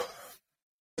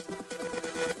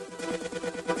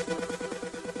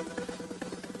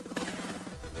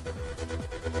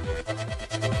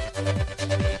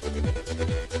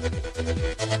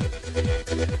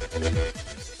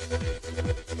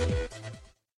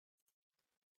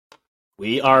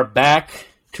We are back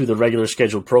to the regular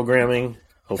scheduled programming.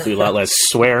 Hopefully a lot less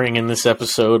swearing in this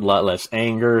episode, a lot less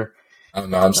anger. I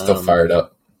don't know, I'm still fired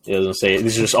up. Yeah, I was going to say,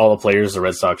 these are just all the players the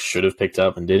Red Sox should have picked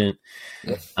up and didn't.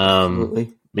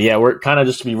 Absolutely. But yeah, we're kind of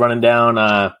just to be running down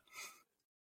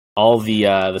all the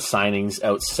signings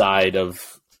outside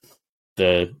of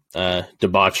the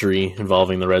debauchery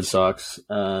involving the Red Sox.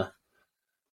 And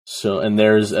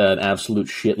there's an absolute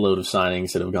shitload of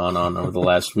signings that have gone on over the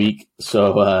last week.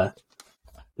 So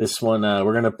this one,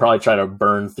 we're going to probably try to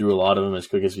burn through a lot of them as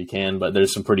quick as we can, but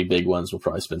there's some pretty big ones we'll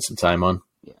probably spend some time on.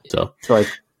 Yeah. So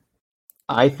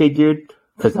I figured,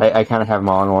 because I kind of have them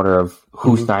all in order of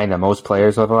who signed the most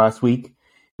players over the last week.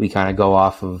 We kind of go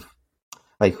off of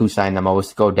like who signed the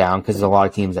most, go down, because there's a lot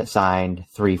of teams that signed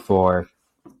 3, 4,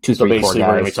 2, 3, 4 guys. Basically, we're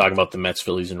going to be talking about the Mets,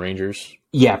 Phillies, and Rangers.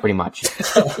 Yeah, pretty much.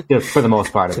 For the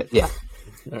most part of it, yeah.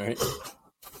 All right.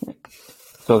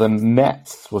 So the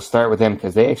Mets, we'll start with them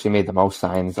because they actually made the most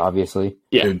signs, obviously.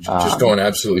 Yeah. Dude, just going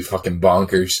absolutely fucking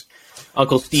bonkers.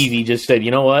 Uncle Stevie just said,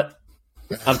 you know what?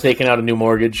 I'm taking out a new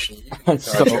mortgage.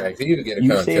 Contract. You get a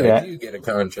contract. Say that. You get a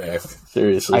contract.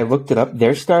 Seriously. I looked it up.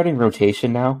 Their starting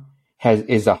rotation now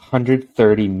is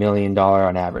 $130 million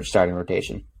on average starting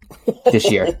rotation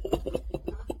this year.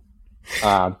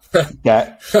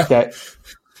 That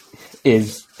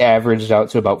is averaged out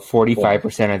to about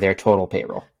 45% of their total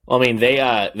payroll. Well, I mean,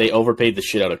 they overpaid the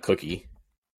shit out of Cookie.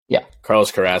 Yeah.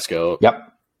 Carlos Carrasco. Yep.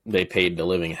 They paid the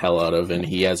living hell out of, and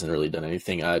he hasn't really done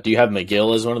anything. Do you have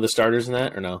McGill as one of the starters in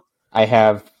that, or no? I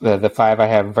have the five. I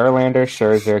have Verlander,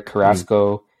 Scherzer,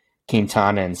 Carrasco,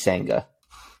 Quintana, and Senga.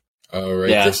 Oh, right.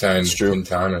 Yeah, They signed that's true.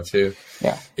 Quintana, too.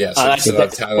 Yeah. Yeah, so you still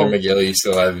have Tyler McGill. You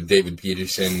still have David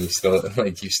Peterson. You still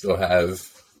have...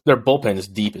 Their bullpen is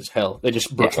deep as hell. They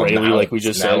just Brooks Raley, like we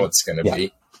just said. Now it's going to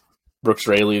be. Brooks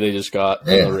Raley, they just got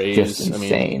from the Rays. Just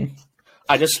insane.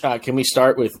 Can we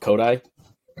start with Kodai?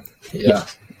 Yeah.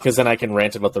 Because then I can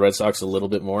rant about the Red Sox a little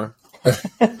bit more.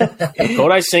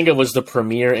 Kodai Senga was the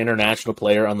premier international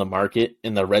player on the market,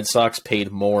 and the Red Sox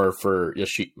paid more for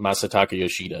Masataka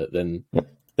Yoshida than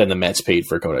the Mets paid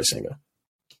for Kodai Senga.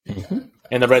 Mm-hmm.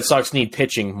 And the Red Sox need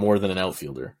pitching more than an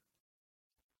outfielder.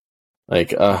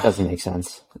 Doesn't make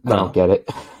sense. I don't get it.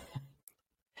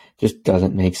 Just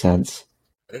doesn't make sense.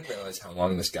 I didn't realize how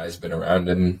long this guy's been around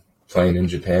and playing in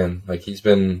Japan. Like, he's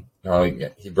been...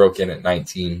 he broke in at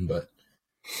 19, but...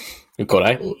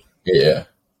 Kodai? Yeah.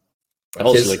 How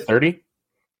old is he, like 30?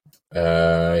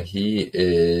 He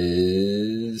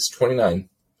is 29.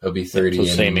 He'll be 30 in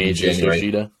same age January. as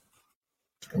Yoshida.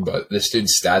 But this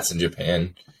dude's stats in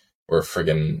Japan were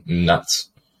friggin' nuts.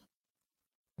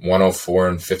 104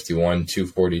 and 51,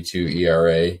 242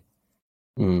 ERA.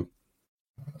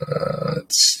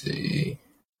 Let's see.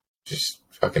 Just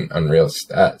fucking unreal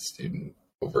stats, dude.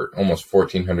 Over almost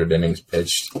 1,400 innings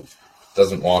pitched.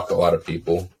 Doesn't walk a lot of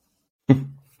people.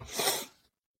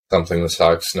 Something the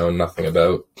Sox know nothing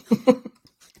about.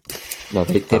 No,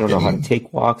 they don't know how to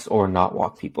take walks or not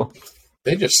walk people.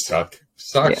 They just suck.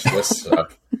 Sox just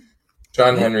suck.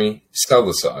 John Henry, sell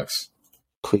the Sox.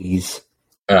 Please.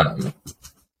 But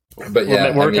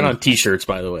yeah, we're working on T-shirts,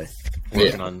 by the way. We're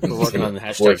working on the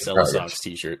hashtag Sell the Sox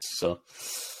T-shirts. So,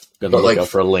 gonna look out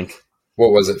for a link.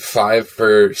 What was it? 5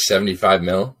 for 75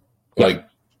 mil? Yeah. Like,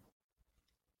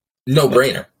 no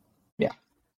brainer. Yeah,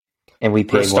 and we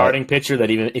paid for a starting pitcher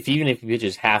that even if he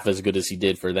pitches half as good as he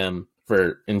did for them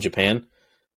in Japan,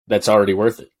 that's already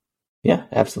worth it. Yeah,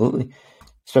 absolutely.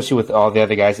 Especially with all the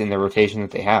other guys in the rotation that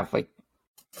they have. Like,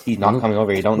 he's not coming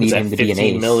over. You don't need him to be an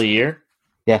ace. $15 million a year.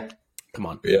 Yeah. Come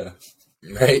on. Yeah.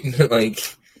 Right? Like,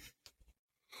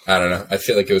 I don't know. I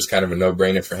feel like it was kind of a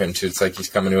no-brainer for him, too. It's like he's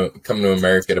coming to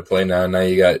America to play now. Now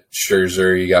you got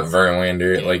Scherzer, you got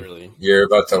Verlander. Yeah, like, really. You're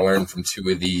about to learn from two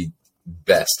of the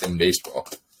best in baseball.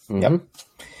 Mm-hmm. Yep.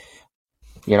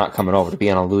 You're not coming over to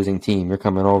be on a losing team. You're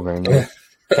coming over, and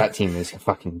that team is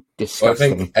fucking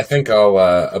disgusting. Well, I think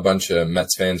a bunch of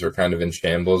Mets fans were kind of in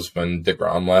shambles when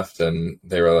DeGrom left, and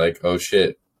they were like, "Oh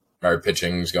shit, our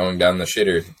pitching's going down the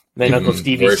shitter." Then Uncle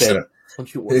Stevie said,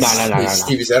 "Don't you worry." No.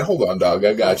 Stevie said, "Hold on, dog,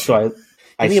 I got you." So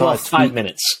I saw saw about 5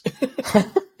 minutes.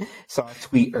 saw a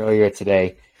tweet earlier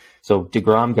today. So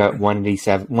DeGrom got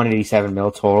 187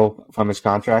 mil total from his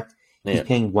contract. Yeah. He's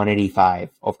paying 185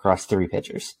 across 3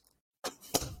 pitchers.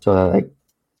 So they're like,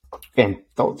 and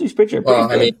these pitchers are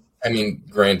pretty good. I mean,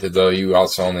 granted though, you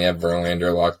also only have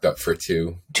Verlander locked up for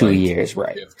 2 years,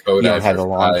 right? You have Kodai You don't have for the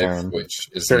long 5, term. which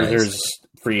is There's nice.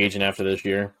 free agent after this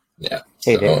year. Yeah.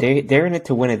 Hey, they're in it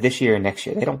to win it this year and next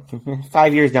year. They don't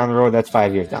 5 years down the road. That's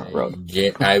 5 years down the road.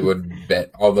 Yeah, I would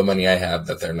bet all the money I have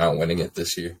that they're not winning it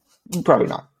this year. Probably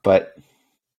not. But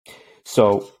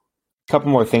so couple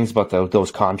more things about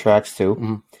those contracts too.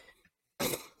 Mhm.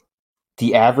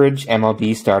 The average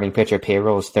MLB starting pitcher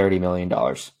payroll is $30 million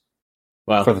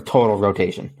Wow. for the total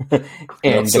rotation, and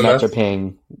What's the the Mets math? are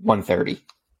paying $130.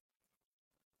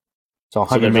 So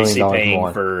So they're $100 basically million paying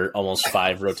more. for almost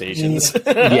 5 rotations.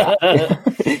 Yeah. And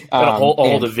a whole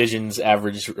And- division's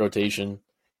average rotation.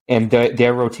 And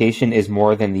their rotation is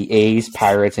more than the A's,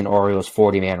 Pirates, and Orioles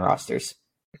 40-man rosters.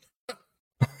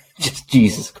 Just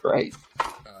Jesus Christ.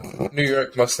 New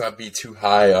York must not be too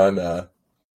high on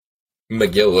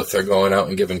McGill if they're going out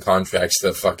and giving contracts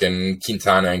to fucking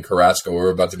Quintana and Carrasco. We're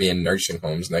about to be in nursing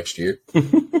homes next year.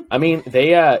 I mean,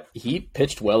 he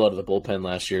pitched well out of the bullpen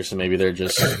last year, so maybe they're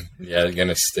just. Yeah, they're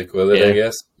gonna stick with it, Yeah. I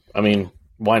guess. I mean,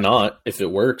 why not? If it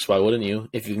works, why wouldn't you?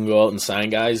 If you can go out and sign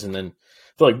guys, and then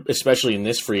I feel like, especially in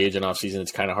this free agent offseason,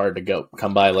 it's kind of hard to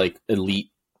come by like elite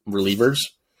relievers.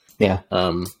 Yeah.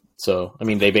 So I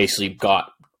mean, they basically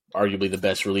got arguably the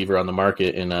best reliever on the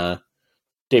market, and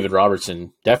David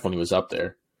Robertson definitely was up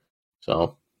there.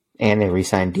 So And they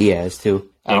re-signed Diaz, too.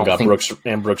 and got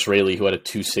Brooks Raley, who had a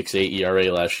 2.68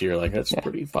 ERA last year. Like that's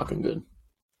pretty fucking good.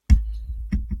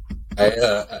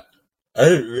 I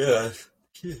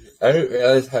didn't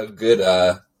realize how good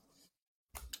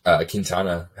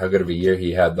Quintana, how good of a year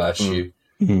he had last year.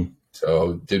 Mhm.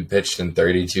 So, dude pitched in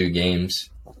 32 games.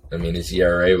 I mean, his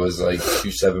ERA was like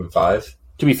 2.75.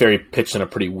 To be fair, he pitched in a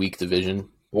pretty weak division.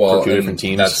 Well, For two and different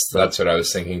teams. That's what I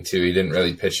was thinking too. He didn't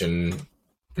really pitch in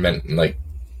not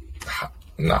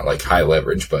like high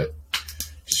leverage, but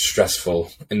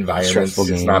stressful environments. Stressful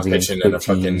He's not games pitching in a against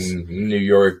big fucking teams. New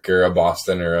York or a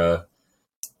Boston or a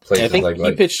place I think like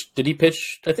he pitched. Did he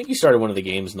pitch? I think he started one of the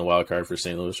games in the wild card for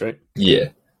St. Louis, right? yeah.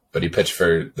 But he pitched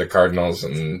for the Cardinals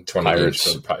and 20 Pirates.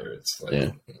 games for the Pirates. Like,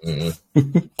 Yeah.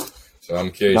 mm. So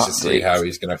I'm curious Not to see great. how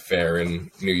he's going to fare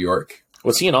in New York.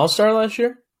 Was he an All-Star last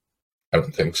year? I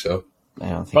don't think so. I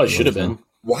don't think Probably he should have was, been.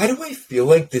 Why do I feel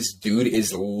like this dude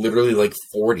is literally like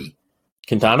 40?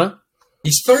 Quintana?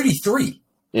 He's 33.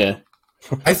 Yeah.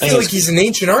 I feel like he's an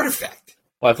ancient artifact.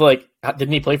 Well, I feel like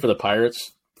didn't he play for the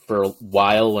Pirates for a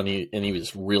while when he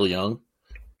was really young?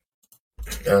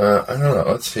 I don't know.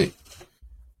 Let's see.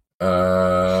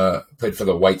 Played for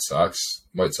the White Sox.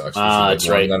 White Sox. That's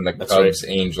right. And then the That's Cubs,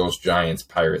 Angels, Giants,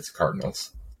 Pirates,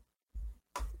 Cardinals.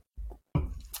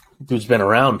 Dude's been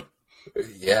around.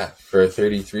 Yeah, for a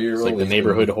 33-year-old. It's like the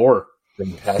neighborhood whore.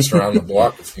 Been passed around the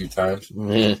block a few times.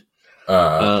 Yeah.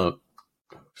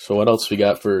 So what else we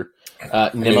got for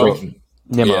Nimmo?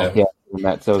 Nimmo, yeah.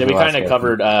 Mets, Yeah, we kind of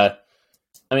covered. I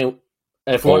mean,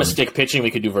 if we want to stick pitching,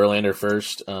 we could do Verlander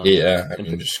first. Yeah, I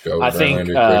can just go. I think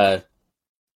quick.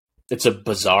 it's a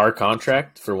bizarre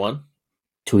contract for one,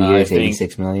 2 years, I think-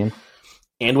 $86 million.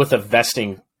 and with a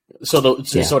vesting. So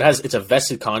it's a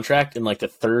vested contract. In like the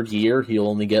third year, he'll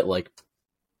only get like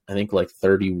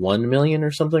 31 million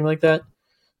or something like that.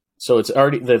 So it's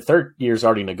already the third year's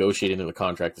already negotiated into the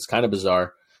contract. It's kind of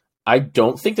bizarre. I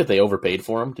don't think that they overpaid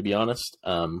for him, to be honest.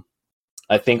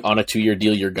 I think on a 2-year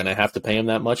deal, you're going to have to pay him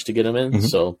that much to get him in. Mhm.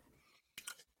 So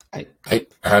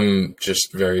I'm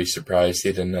just very surprised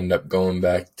he didn't end up going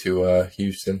back to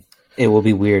Houston. It will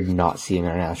be weird not seeing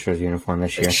an Astros uniform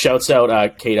this year. shouts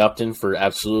out Kate Upton for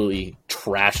absolutely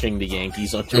trashing the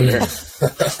Yankees on Twitter.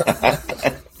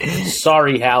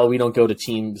 Sorry, Hal, we don't go to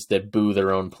teams that boo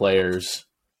their own players.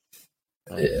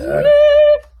 Yeah,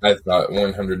 I thought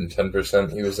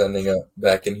 110% he was ending up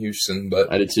back in Houston,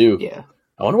 but I did too. Yeah.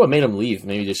 I wonder what made him leave.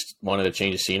 Maybe just wanted to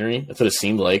change the scenery. That's what it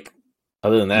seemed like.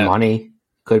 Other than that, Money.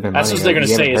 Could have been that's money. what they're going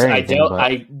to We say. haven't Is heard I anything, doubt. but-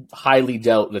 I highly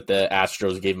doubt that the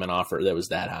Astros gave him an offer that was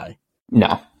that high.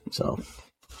 No. So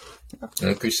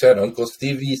like we said, Uncle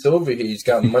Stevie's over here. He's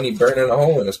got money burning a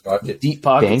hole in his pocket. deep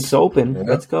pockets. Bank's open. Yeah.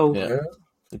 Let's go. Yeah.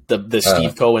 The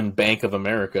Steve Cohen Bank of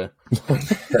America.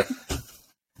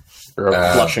 Or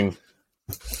Flushing.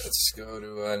 Let's go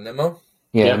to Nemo.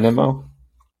 Yeah, Yeah. Nimmo.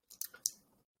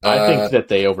 I think that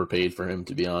they overpaid for him,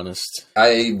 to be honest.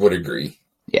 I would agree.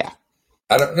 Yeah.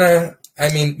 I don't know.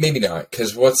 I mean, maybe not,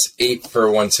 because what's 8 for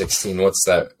 116? What's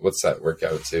that work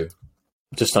out to?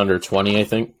 Just under 20, I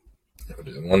think.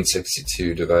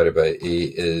 162 divided by 8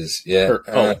 is,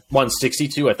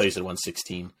 162? I thought you said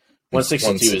 116.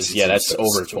 162 is, that's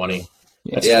over 20.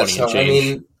 That's 20 so and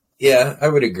change. I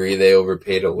would agree they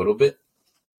overpaid a little bit.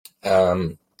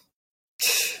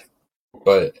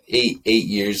 But 8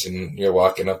 years and you're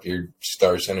locking up your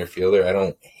star center fielder, I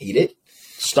don't hate it.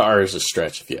 Star is a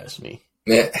stretch, if you ask me.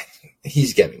 Yeah,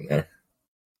 he's getting there.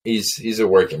 He's a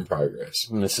work in progress.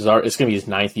 And it's going to be his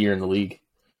 9th year in the league.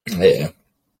 Yeah.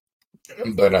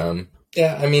 But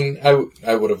I mean,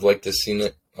 I would have liked to have seen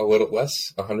it a little less.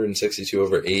 162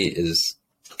 over 8 is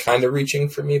kind of reaching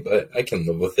for me, but I can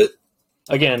live with it.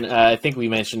 again, I think we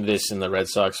mentioned this in the Red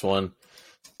Sox one.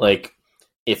 Like,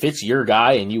 if it's your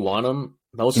guy and you want him,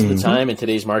 most of the time in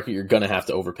today's market, you're going to have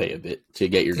to overpay a bit to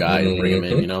get your guy and bring him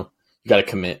in, you know? You got to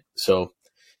commit. So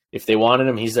if they wanted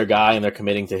him, he's their guy, and they're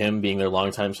committing to him being their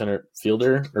long-time center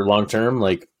fielder or long-term,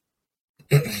 like,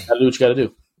 gotta do what you got to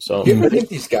do. So you ever think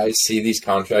these guys see these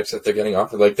contracts that they're getting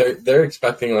offered? Like, they're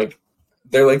expecting, like,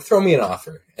 they're like, throw me an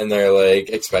offer. And they're, like,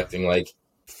 expecting, like,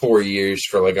 4 years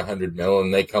for, like, $100 million,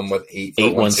 and they come with 8 for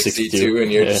 162,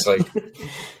 and you're just like...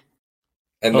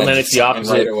 And then it's the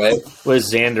opposite. Right away. With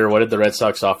Xander, what did the Red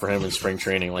Sox offer him in spring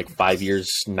training? Like 5 years,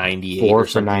 98 4 or for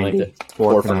something 90. like that.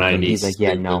 4 for 90. He's like,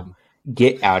 yeah, no.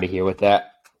 Get out of here with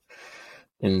that.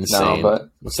 Insane. No,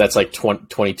 but so that's like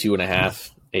 22 and a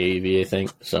half AAV, I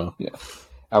think. So yeah.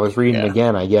 I was reading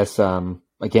again. I guess,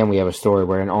 again, we have a story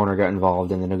where an owner got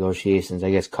involved in the negotiations. I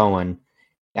guess Cohen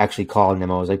actually called him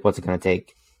and was like, what's it going to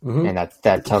take? And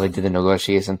that's how they did the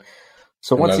negotiation.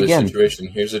 So once again. Situation.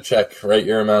 Here's a check. Write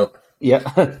your amount. Yeah.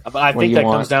 But I think that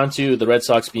comes down to the Red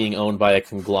Sox being owned by a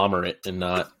conglomerate and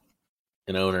not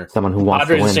an owner. Someone who wants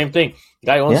Padres, to win. The same thing. The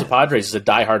guy who owns the Padres is a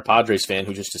diehard Padres fan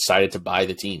who just decided to buy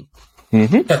the team.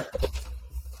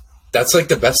 That's like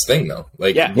the best thing, though.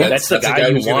 Like, that's the guy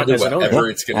you want as an owner.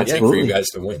 Whatever it's going to take for you guys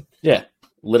to win. Yeah,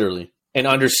 literally. And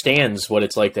understands what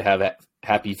it's like to have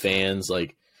happy fans.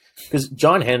 Like, because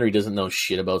John Henry doesn't know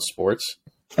shit about sports.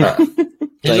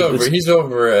 He's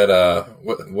over at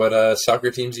what soccer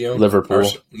teams he owns? Liverpool.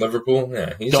 Liverpool?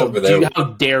 Yeah, he's over there. How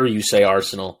dare you say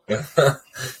Arsenal?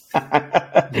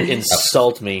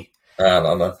 Insult me. I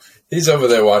don't know. He's over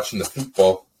there watching the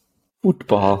football.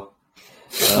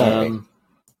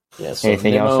 Yeah, so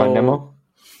anything else on Nemo?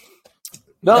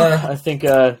 No, I think,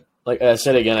 like I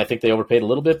said again, I think they overpaid a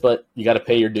little bit, but you got to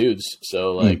pay your dues.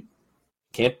 So, like,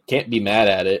 can't be mad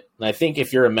at it. And I think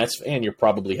if you're a Mets fan, you're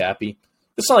probably happy.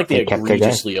 It's not like they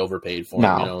egregiously overpaid for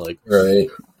him, you know, like right.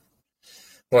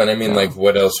 Well, and I mean, like,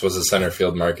 what else was the center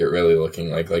field market really looking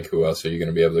like? Like, who else are you going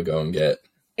to be able to go and get?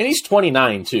 And he's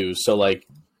 29 too, so like,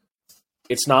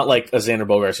 it's not like a Xander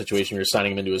Bogaerts situation where you're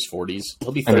signing him into his 40s.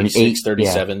 He'll be 36,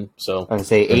 37. So I would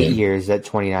say 8 years at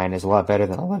 29 is a lot better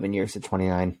than 11 years at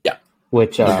 29. Yeah.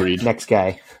 Which next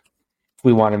guy,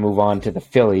 we want to move on to the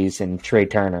Phillies and Trey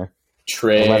Turner.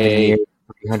 11 years,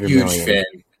 $300 million. Fan.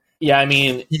 Yeah, I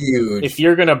mean, if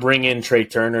you're going to bring in Trey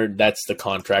Turner, that's the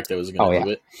contract that was going to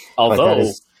do it.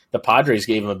 Although the Padres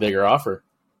gave him a bigger offer.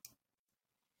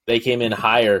 They came in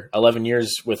higher, 11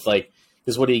 years with like,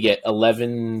 because what do you get?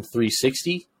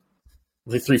 11,360?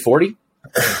 340?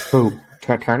 Who?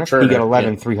 Turner? He got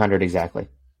 11,300 exactly.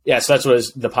 Yeah, so that's what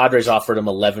the Padres offered him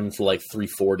 11 for like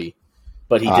 340.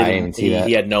 But he didn't.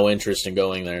 He had no interest in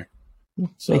going there.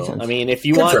 So, I mean, if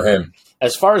you want, for him.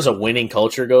 As far as a winning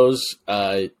culture goes,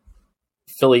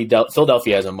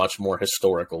 Philadelphia has a much more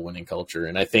historical winning culture,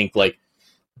 and I think like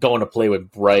going to play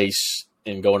with Bryce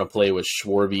and going to play with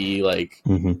Schwarby, like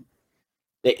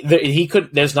he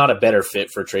could. There's not a better fit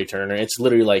for Trey Turner. It's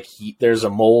literally like there's a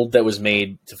mold that was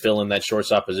made to fill in that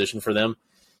shortstop position for them,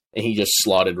 and he just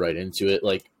slotted right into it.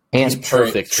 Like he's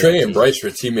perfect. Trey and Bryce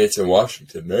were teammates in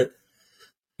Washington, right?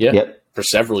 Yeah, for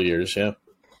several years. Yeah.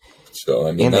 So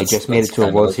I mean, and they just made it to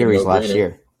a World Series last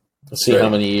year. Let's see how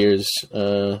many years.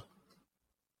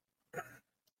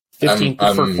 15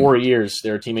 for 4 years.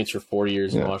 They were teammates for 4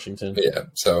 years in Washington. Yeah,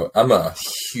 so I'm a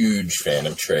huge fan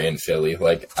of Trey and Philly.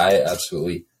 Like, I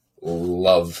absolutely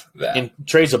love that. And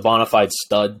Trey's a bona fide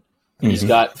stud. He's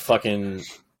got fucking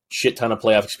shit ton of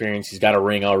playoff experience. He's got a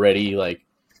ring already. Like,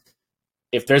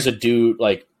 if there's a dude,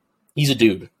 like, he's a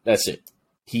dude. That's it.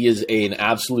 He is an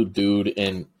absolute dude,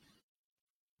 and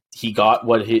he got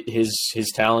what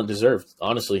his talent deserved,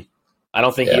 honestly. I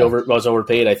don't think he was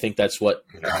overpaid. I think that's what...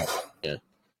 No. Yeah.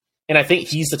 And I think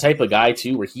he's the type of guy,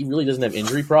 too, where he really doesn't have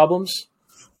injury problems.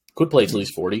 Could play till he's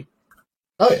 40.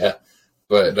 Oh, yeah.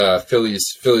 But Philly's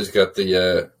got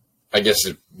the... I guess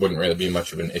it wouldn't really be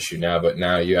much of an issue now, but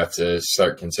now you have to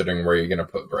start considering where you're going to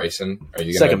put Bryson. Are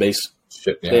you second base?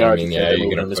 You're going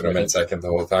to put him in second the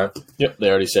whole time? Yep, they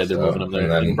already said they're moving him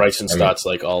there. And Bryson Stott's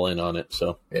like all in on it.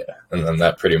 So yeah, and then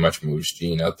that pretty much moves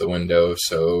Gene out the window.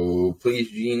 So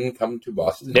please, Gene, come to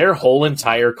Boston. Their whole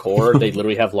entire core, they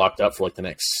literally have locked up for like the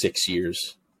next 6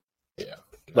 years. Yeah,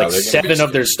 like seven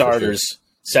of their starters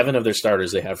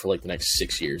they have for like the next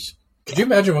 6 years. Could you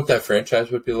imagine what that franchise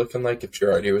would be looking like if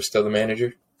Girardi was still the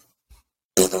manager?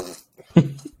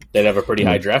 They'd have a pretty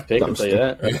high draft pick, I'll tell you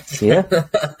that. Yeah.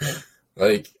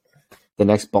 Like the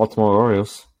next Baltimore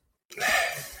Orioles.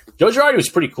 Joe Girardi was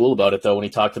pretty cool about it, though, when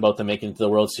he talked about them making it to the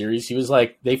World Series. He was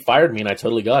like, they fired me, and I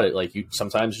totally got it. Like,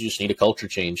 sometimes you just need a culture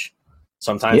change.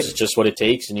 Sometimes it's just what it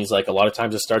takes. And he's like, a lot of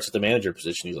times it starts at the manager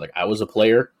position. He's like, I was a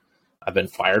player. I've been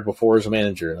fired before as a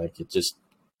manager. Like it's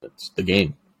the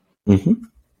game. Mm-hmm.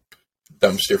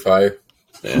 Dumpster fire.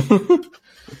 Yeah.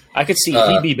 I could see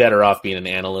he'd be better off being an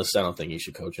analyst. I don't think he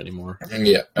should coach anymore.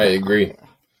 Yeah, I agree.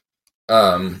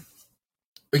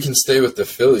 We can stay with the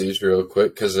Phillies real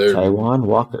quick because they're Taijuan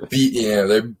Walker.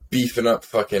 They're beefing up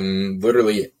fucking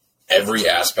literally every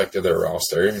aspect of their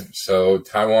roster. So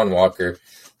Taijuan Walker,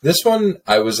 this one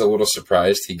I was a little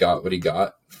surprised he got what he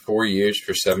got. 4 years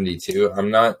for 72.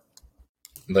 I'm not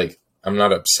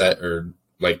upset or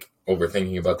like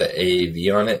overthinking about the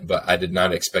AAV on it, but I did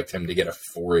not expect him to get a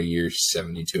 4-year,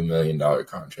 $72 million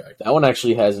contract. That one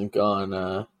actually hasn't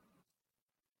gone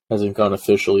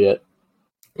official yet.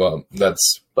 Well,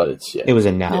 but it's It was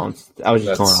announced. Yeah. I was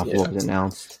just going off what was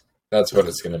announced. That's what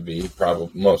it's going to be, probably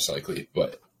most likely.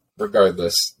 But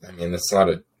regardless, I mean, it's not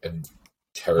a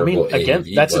terrible.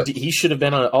 AAV, he should have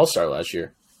been an All-Star last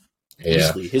year. Yeah,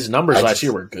 easily. His numbers last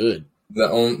year were good. The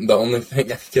only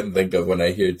thing I can think of when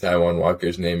I hear Taijuan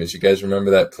Walker's name is, you guys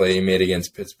remember that play he made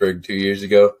against Pittsburgh 2 years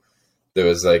ago? There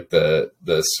was like the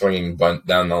swinging bunt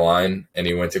down the line, and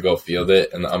he went to go field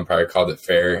it, and the umpire called it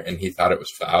fair, and he thought it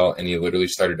was foul, and he literally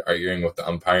started arguing with the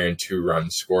umpire, and 2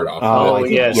 runs scored off of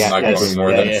it. Yes. Not going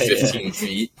more than 15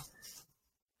 feet.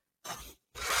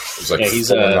 It was like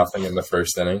 4-0 in the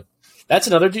first inning. That's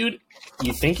another dude.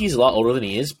 You think he's a lot older than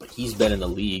he is, but he's been in the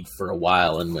league for a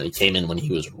while, and when he came in when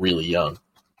he was really young.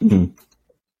 Mm-hmm.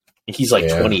 I think he's like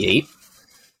 28?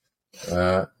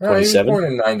 27? Born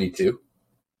in 92.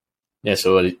 Yeah,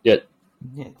 so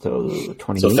so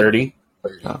 28. So 30?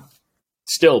 Oh.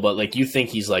 Still, but like you think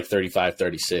he's like 35,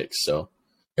 36, so.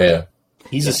 Yeah.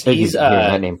 He's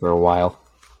that name for a while.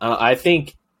 I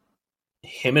think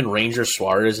him and Ranger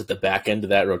Suarez at the back end of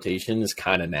that rotation is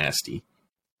kind of nasty.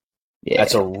 Yeah.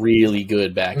 That's a really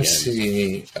good back end. Let's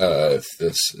see if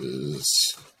this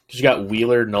is... Because you got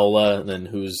Wheeler, Nola, and then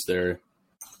who's the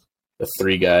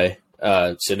 3 guy?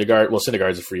 Syndergaard. Well,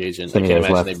 Syndergaard's a free agent. I can't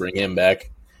imagine they bring him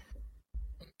back.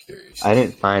 I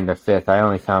didn't find a 5th. I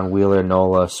only found Wheeler,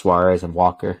 Nola, Suarez, and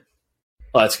Walker.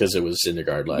 Well, that's because it was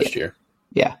Syndergaard last year.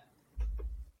 Yeah.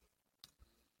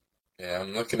 Yeah,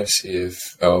 I'm looking to see if...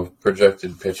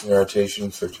 projected pitching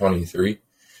rotation for 23.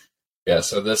 Yeah,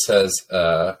 so this has...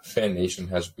 Fan Nation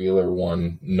has Wheeler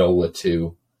 1, Nola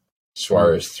 2,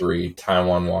 Suarez 3,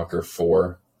 Taijuan Walker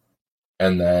 4.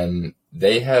 And then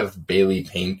they have Andrew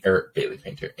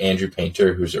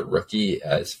Painter, who's a rookie,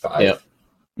 as 5. Yep.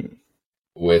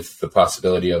 With the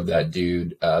possibility of that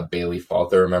dude, Bailey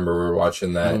Falter. Remember, we were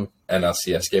watching that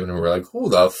NLCS game, and we were like, who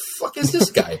the fuck is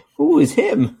this guy? Who is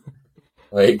him?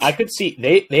 Like, I could see...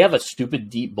 They have a stupid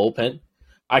deep bullpen.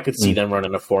 I could see them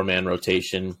running a 4-man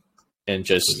rotation and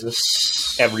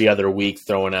just every other week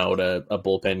throwing out a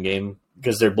bullpen game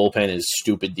because their bullpen is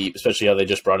stupid deep, especially how they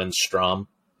just brought in Strom.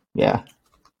 Yeah.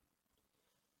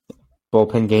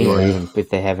 Bullpen game, or even if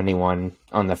they have anyone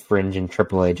on the fringe in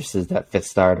AAA, just as that 5th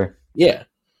starter. Yeah.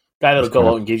 Guy that'll go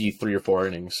out and give you 3 or 4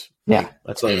 innings. Yeah.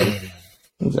 That's what I mean.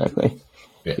 Exactly.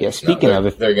 Yeah, speaking of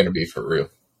it, they're going to be for real.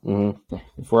 Mm-hmm.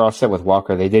 If we're all set with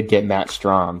Walker, they did get Matt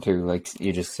Strom, too, like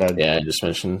you just said. Yeah, I just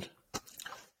mentioned.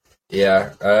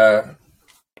 Yeah.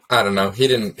 I don't know. He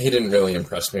didn't really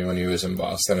impress me when he was in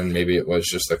Boston, and maybe it was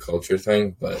just a culture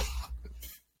thing, but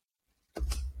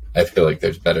I feel like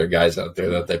there's better guys out there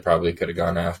that they probably could have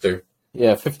gone after.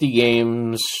 Yeah, 50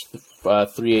 games,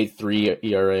 3.83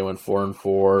 ERA, went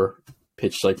 4-4,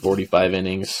 pitched like 45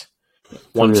 innings.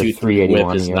 1.23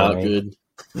 whip is not good.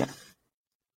 Yeah.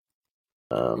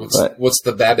 What's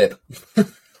the BABIP?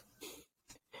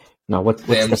 No, what's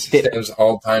Sam's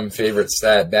all-time favorite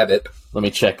stat, BABIP? Let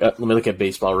me check. Let me look at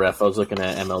Baseball Ref. I was looking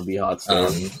at MLB Hot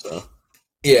Stars.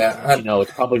 Yeah,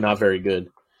 it's probably not very good.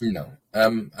 No,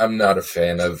 I'm not a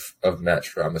fan of Matt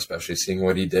Strom, especially seeing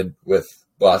what he did with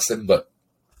Boston. But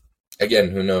again,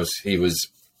 who knows? He was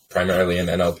primarily an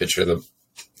NL pitcher the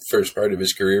first part of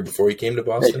his career before he came to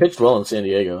Boston. He pitched well in San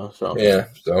Diego, so yeah.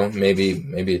 So maybe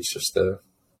it's just I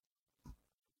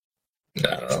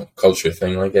don't know, culture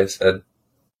thing, like I said.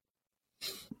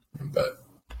 But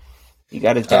you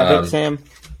got his BABIP, Sam?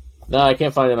 No, I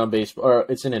can't find it on baseball. Or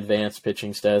it's in advanced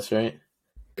pitching stats, right?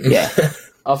 Yeah,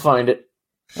 I'll find it.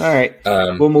 All right,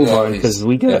 we'll move on because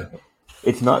we got. Yeah.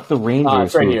 It's not the Rangers.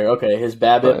 It's right here. Okay, his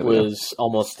BABIP was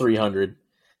almost 300.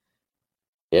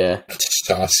 Yeah,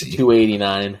 saucy.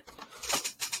 289.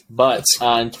 But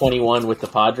in 21 with the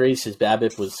Padres, his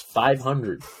BABIP was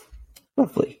 500.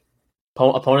 Lovely.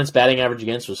 Opponent's batting average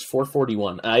against was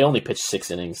 441. I only pitched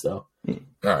 6 innings though. All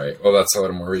right. Well, that's a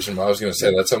little more reasonable. I was going to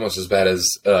say that's almost as bad as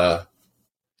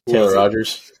Taylor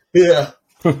Rogers. Yeah.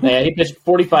 Yeah, he pitched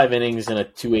 45 innings and a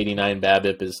 289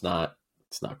 BABIP is not.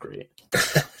 It's not great.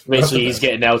 Basically, he's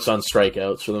getting outs on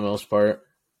strikeouts for the most part.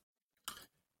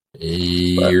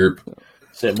 Yep.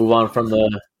 So move on from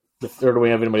the third. Do we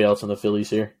have anybody else on the Phillies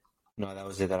here? No, that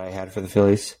was it that I had for the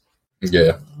Phillies.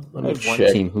 Yeah. Let I me have one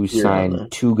check team who here signed on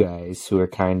that. two guys who are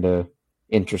kind of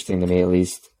interesting to me, at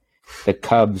least. The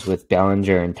Cubs with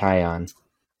Bellinger and Tyon.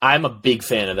 I'm a big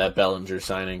fan of that Bellinger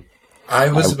signing.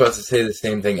 I was about to say the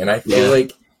same thing, and I feel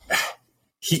like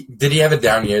did he have a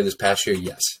down year this past year?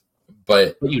 Yes.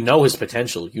 But you know his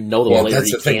potential. You know the well, player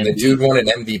that's he the thing. can The be. dude won an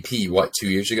MVP, 2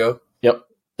 years ago? Yep.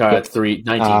 19. 3.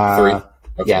 Okay,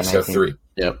 yeah, so 19. 3.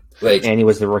 Yep. Like, And he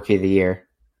was the Rookie of the Year.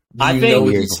 I you think know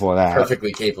years he's before that.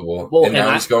 perfectly capable. Well, and now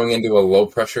and he's going into a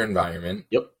low-pressure environment.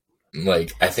 Yep.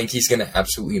 Like, I think he's going to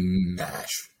absolutely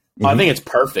mash. I think it's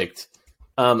perfect.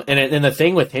 And the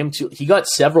thing with him too, he got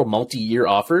several multi-year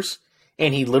offers,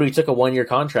 and he literally took a 1-year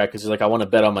contract because he's like, I want to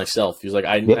bet on myself. He's like,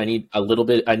 I need a little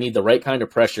bit, I need the right kind of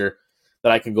pressure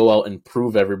that I can go out and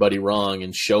prove everybody wrong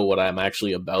and show what I'm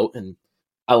actually about, and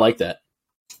I like that.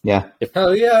 Yeah.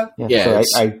 Hell yeah.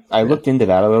 So I looked into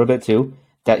that a little bit too.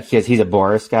 That because he's a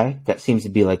Boris guy. That seems to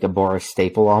be like a Boris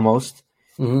staple almost.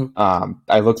 Mm-hmm.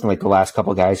 I looked at like the last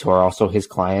couple guys who are also his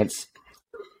clients.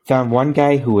 Found one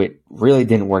guy who it really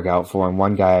didn't work out for, and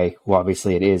one guy who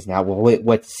obviously it is now. We'll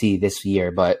wait to see this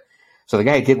year, but so the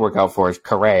guy it did work out for is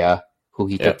Correa, who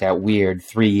he took that weird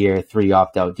 3-year, 3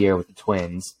 opt-out deal with the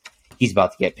Twins. He's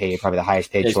about to get paid, probably the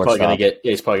highest paid shortstop.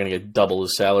 He's probably gonna get double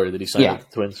his salary that he signed with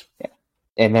the Twins. Yeah.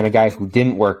 And then a guy who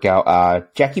didn't work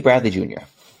out, Jackie Bradley Jr.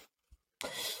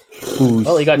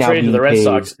 Well, he got traded to the Red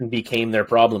Sox and became their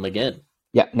problem again.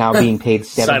 Yeah, now being paid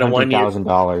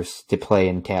 $700,000 to play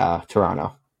in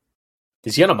Toronto.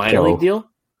 Is he on a minor league deal?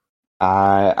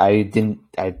 I didn't.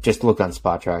 I just looked on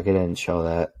Spot Track. It didn't show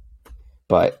that.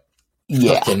 But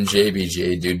yeah, fucking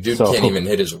JBJ, dude. Dude can't even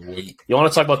hit his weight. You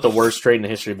want to talk about the worst trade in the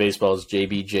history of baseball is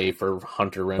JBJ for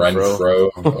Hunter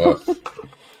Renfroe.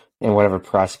 And whatever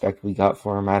prospect we got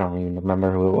for him, I don't even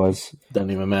remember who it was.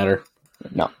 Doesn't even matter.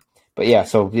 No, but yeah.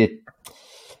 So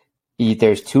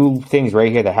there's two things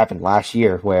right here that happened last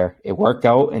year where it worked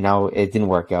out and now it didn't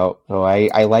work out. So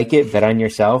I like it. Bet on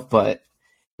yourself, but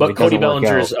Cody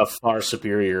Bellinger is a far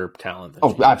superior talent.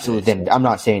 Oh, absolutely. Then I'm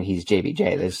not saying he's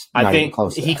JBJ. I think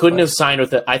he couldn't have signed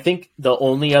with it. I think the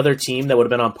only other team that would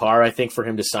have been on par, I think, for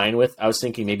him to sign with, I was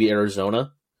thinking maybe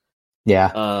Arizona.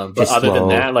 Yeah. But other than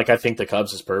that, like I think the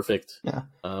Cubs is perfect. Yeah.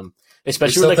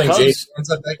 Especially with the Cubs. JD ends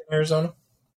up back in Arizona?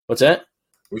 What's that?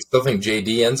 We still think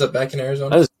JD ends up back in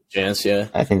Arizona? There's a chance, yeah.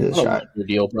 I think there's a shot.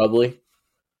 Deal probably.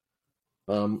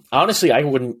 Honestly, I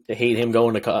wouldn't hate him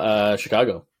going to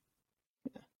Chicago.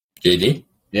 JD?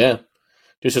 Yeah.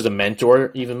 Just as a mentor,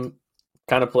 even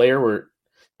kind of player where,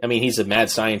 I mean, he's a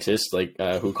mad scientist. Like,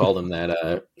 who called him that?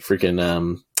 Isn't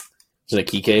it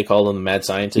Kike called him the mad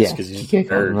scientist? Because he's a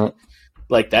nerd.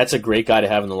 Like, that's a great guy to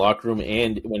have in the locker room.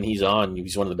 And when he's on,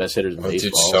 he's one of the best hitters in baseball.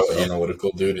 Dude's so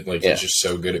analytical, dude. Like, he's just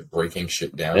so good at breaking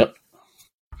shit down. Yep.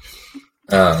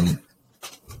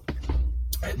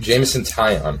 Jameson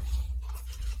Tyon.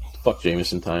 Fuck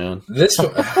Jameson Tyon. This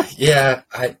one,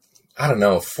 I don't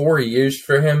know. 4 years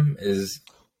for him is.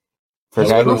 For a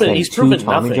guy who's had he's two proven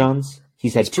Tommy nothing. Johns,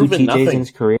 he's had two TJs in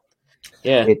his career.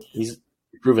 Yeah, he's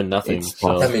proven nothing.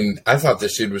 So. I mean, I thought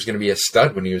this dude was going to be a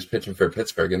stud when he was pitching for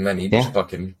Pittsburgh, and then he just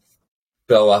fucking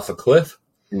fell off a cliff.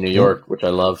 In New York, which I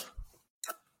love.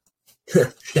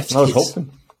 I was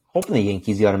hoping the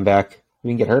Yankees got him back. We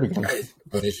didn't get hurt again.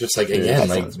 But it's just like, again,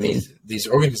 like these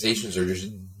organizations are just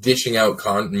dishing out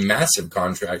massive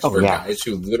contracts for guys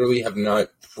who literally have not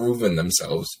proven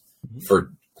themselves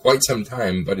for quite some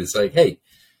time. But it's like, hey,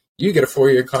 you get a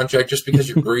 4-year contract just because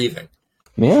you're breathing.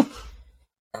 Yeah.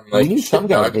 I'm like, you need some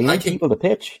guys. They need people to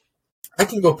pitch. I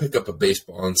can go pick up a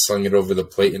baseball and sling it over the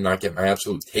plate and not get my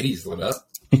absolute titties lit up.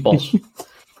 False.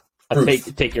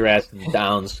 I'd take your ass to the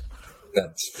downs.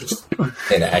 That's just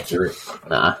inaccurate.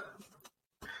 Nah.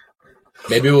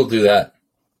 Maybe we'll do that.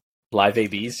 Live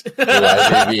ABs.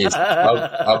 Live ABs.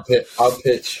 I'll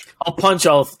pitch. I'll punch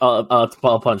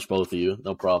both of you.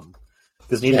 No problem.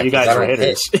 Because neither of you guys are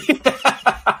hitters.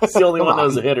 That's the only one that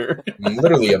was a hitter. I'm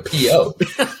literally a PO.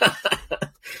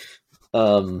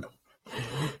 I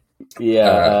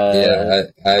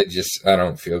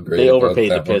don't feel great. They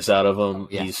overpaid the piss out of him.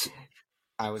 Yeah.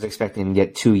 I was expecting him to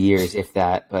get 2 years, if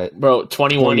that. But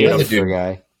 21 years for a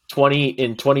guy.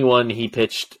 21 he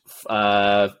pitched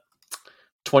 29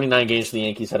 games for the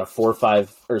Yankees, had a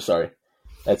 4.5 or sorry,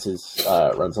 that's his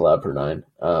runs allowed per 9.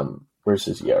 Where's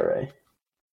his ERA?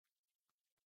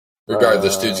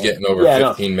 Regardless, dude's getting over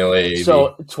 15 mil AAV.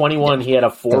 So 21 he had a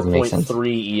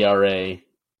 4.3 ERA.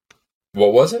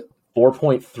 What was it?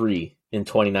 4.3 in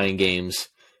 29 games.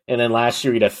 And then last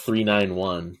year he had a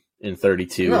 3.91 in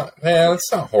 32. No, man,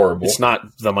 that's not horrible. It's not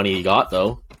the money he got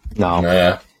though. No.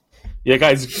 Yeah,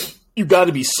 guys, you got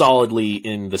to be solidly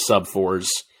in the sub fours.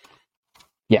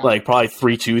 Yeah, like probably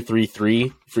 3.2,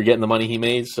 3.3 if you're getting the money he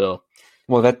made. So,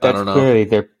 well, that's clearly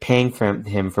they're paying for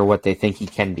him for what they think he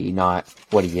can be, not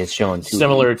what he has shown.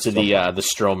 Similar to the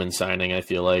Stroman signing, I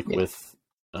feel like with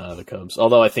the Cubs.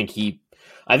 Although I think he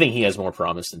has more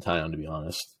promise than Tyon, to be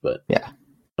honest. But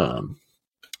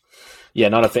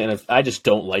not a fan of. I just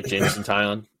don't like Jameson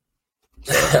Tyon.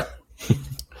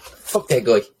 Fuck that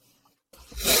guy.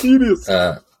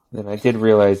 Then I did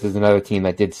realize there's another team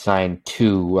that did sign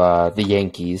to the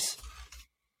Yankees.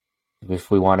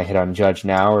 If we want to hit on Judge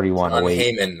now, or do you want to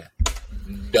wait? Heyman,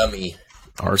 dummy.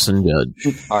 Arson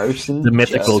Judge. The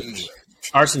mythical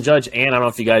Arson Judge. And I don't know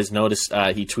if you guys noticed,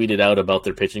 he tweeted out about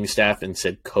their pitching staff and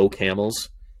said Coke Hamels.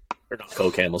 Or not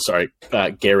Coke Hamels, sorry.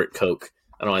 Garrett Coke.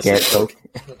 I don't know why I said Coke.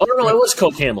 Oh, no, it was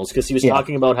Coke Hamels, because he was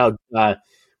talking about how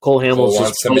Cole Hamels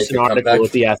just posted an article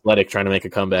with The Athletic trying to make a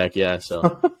comeback. Yeah, so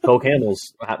Coke Hamels,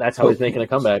 that's how he's making a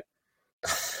comeback.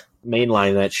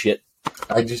 Mainline that shit.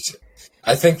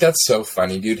 I think that's so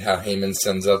funny, dude, how Heyman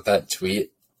sends out that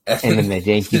tweet. And then the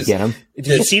Yankees get him. Did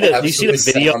you see the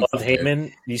video of Heyman?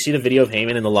 Do you see the video of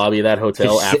Heyman in the lobby of that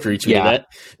hotel after he tweeted that?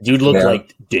 Dude looked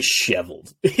like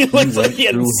disheveled. He looked like he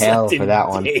had through hell for that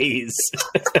one.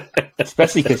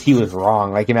 Especially because he was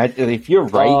wrong. Like, imagine if you're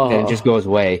right, then it just goes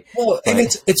away. Well, and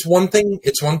it's one thing.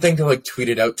 It's one thing to like tweet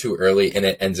it out too early, and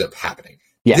it ends up happening.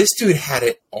 Yeah. This dude had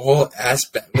it all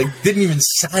aspect. Like, didn't even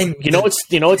sign. You know what's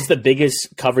the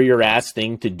biggest cover your ass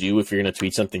thing to do if you're going to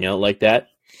tweet something out like that?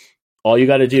 All you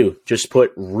got to do, just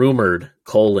put rumored :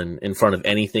 in front of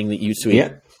anything that you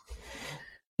tweet.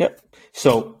 Yep.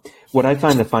 So what I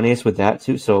find the funniest with that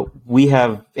too, so we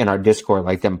have in our Discord,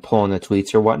 like them pulling the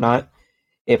tweets or whatnot,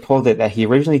 it pulled it that he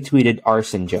originally tweeted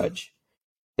Arson Judge.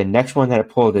 The next one that it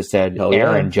pulled, it said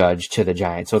Aaron Judge to the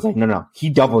Giants. So it's like, no, he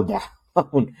doubled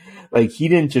down. Like, he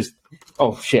didn't just,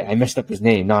 oh shit, I messed up his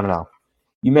name. No.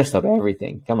 You messed up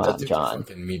everything. Come on, John.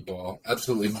 Fucking meatball.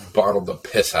 Absolutely bottled the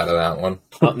piss out of that one.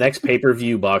 Next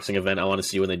pay-per-view boxing event I want to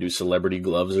see when they do celebrity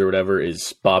gloves or whatever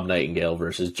is Bob Nightingale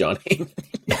versus John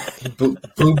Heyman.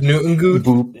 Boob Newton Good?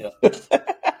 Boop.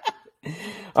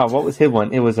 Yeah. What was his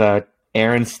one? It was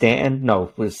Aaron Stanton?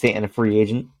 No, was Stanton a free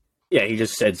agent? Yeah, he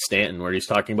just said Stanton, where he's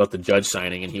talking about the Judge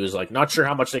signing, and he was like, not sure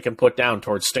how much they can put down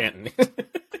towards Stanton.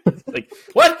 Like,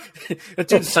 what? That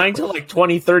dude signed till like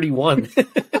 2031.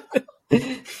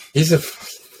 He's a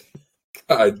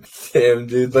god damn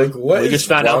dude. Like, what? We just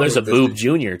found out there's a Boob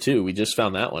Jr. too. We just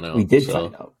found that one out. We did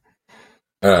find out.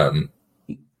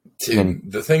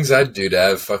 Dude, the things I'd do to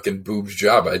have fucking Boob's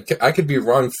job, I could be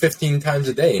wrong 15 times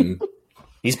a day. And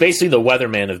he's basically the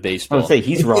weatherman of baseball. I would say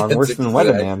he's wrong, worse than the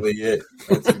weatherman.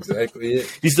 That's exactly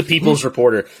it. He's the people's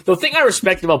reporter. The thing I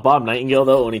respect about Bob Nightingale,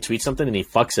 though, when he tweets something and he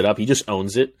fucks it up, he just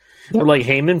owns it. Or like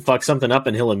Heyman fucks something up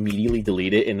and he'll immediately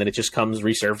delete it, and then it just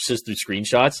resurfaces through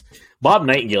screenshots. Bob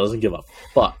Nightingale doesn't give a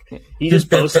fuck. He just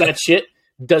posts that shit,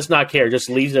 does not care, just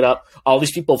leaves it up. All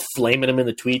these people flaming him in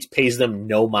the tweets, pays them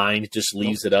no mind, just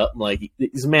leaves it up. I'm like,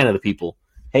 he's a man of the people.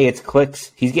 Hey, it's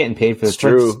clicks. He's getting paid for the clicks.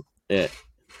 True. Yeah,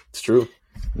 it's true.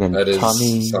 That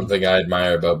is something I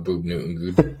admire about Boob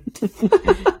Newton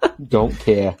Good. Don't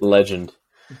care. Legend.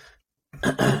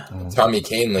 Tommy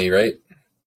Canley, right?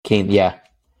 Yeah.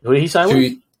 Who did he sign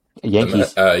with?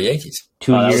 Yankees. Yankees.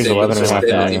 2 years, 11.5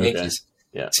 million. Yankees.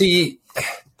 Yeah. See,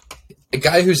 a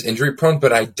guy who's injury prone,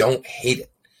 but I don't hate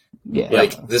it. Yeah.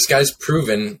 Like, this guy's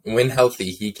proven when healthy,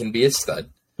 he can be a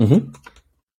stud. Mm-hmm.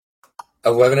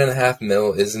 11.5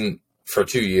 mil isn't, for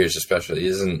 2 years especially,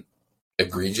 isn't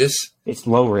egregious. It's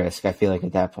low risk, I feel like,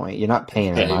 at that point. You're not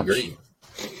paying that much. I agree.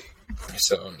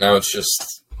 So now it's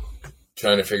just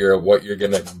trying to figure out what you're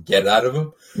going to get out of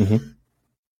him. Mm-hmm.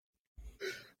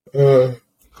 I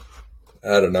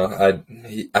don't know.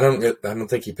 I don't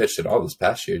think he pitched at all this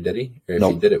past year, did he? Or if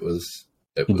he did, it was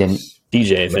didn't.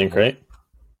 DJ, I think, right?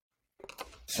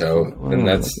 So, and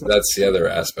that's the other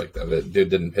aspect of it. Dude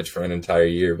didn't pitch for an entire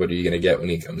year. What are you going to get when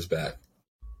he comes back?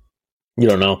 You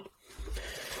don't know.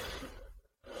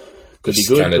 Could be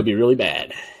good. Could be really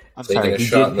bad. I'm sorry. He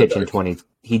did pitch in 20.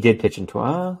 He did pitch in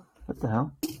 20. What the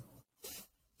hell?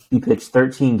 He pitched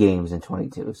 13 games in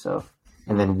 22. So.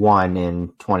 And then 1 in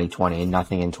 2020 and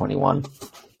nothing in 21.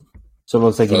 So it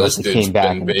looks like he must have came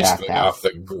back in the back half. Off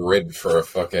the grid for a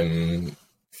fucking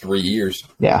 3 years.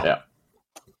 Yeah.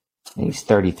 And he's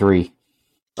 33.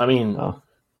 I mean,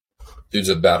 dude's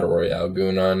a battle royale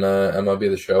goon on MLB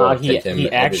The Show.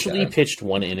 He actually pitched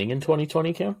 1 inning in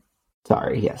 2020, Cam?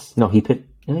 Sorry, yes. No, he pitched.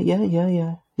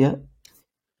 Yeah.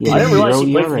 He I didn't realize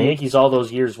he played for the ERA. Yankees all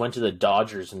those years, went to the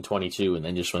Dodgers in 22, and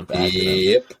then just went back to them.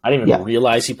 Yep. I didn't even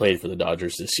realize he played for the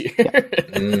Dodgers this year.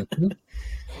 Mhm.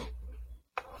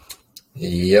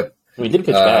 Yep. I mean, he did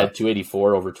pitch bad,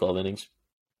 284 over 12 innings.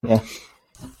 Yeah.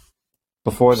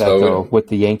 Before that, So, though, with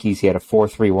the Yankees, he had a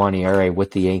 4.31 ERA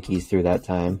with the Yankees through that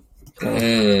time.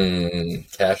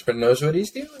 Cashman knows what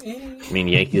he's doing. I mean,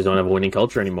 Yankees don't have a winning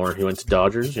culture anymore. He went to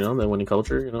Dodgers, the winning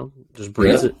culture, just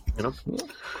breathes it, We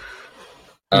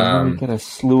got a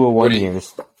slew of 1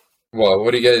 years. Well,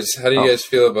 how do you guys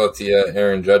feel about the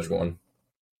Aaron Judge one?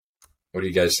 What do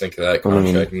you guys think of that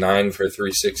contract? 9 for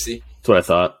 $360. That's what I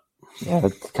thought. Yeah,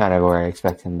 that's kind of where I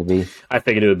expect him to be. I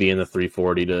figured it would be in the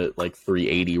 340 to like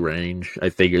 380 range. I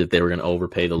figured that they were going to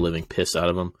overpay the living piss out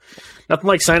of him. Nothing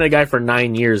like signing a guy for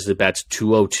 9 years that bats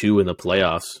 202 in the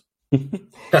playoffs.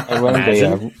 And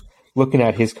when looking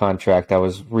at his contract, I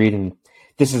was reading.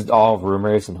 This is all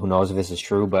rumors, and who knows if this is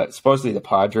true, but supposedly the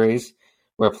Padres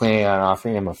were planning on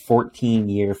offering him a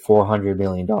 14-year, $400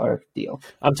 million deal.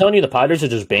 I'm telling you, the Padres are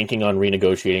just banking on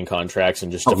renegotiating contracts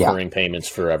and just deferring payments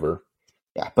forever.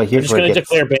 Yeah, but They're here's just where going to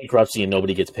declare bankruptcy and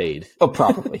nobody gets paid. Oh,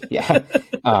 probably, yeah.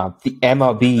 The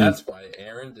MLB. That's why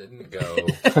Aaron didn't go.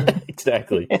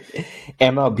 Exactly.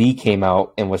 MLB came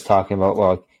out and was talking about,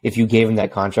 well, if you gave him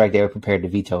that contract, they were prepared to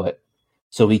veto it.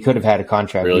 So we could have had a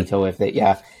contract veto if they,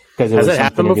 because has that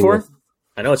happened before?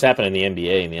 I know it's happened in the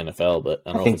NBA and the NFL, but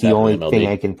I don't know think if it's the only in MLB. thing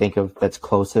I can think of that's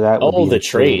close to that. Would Oh, be the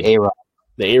trade. A-Rod.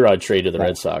 The A-Rod trade to the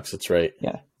Red Sox. That's right.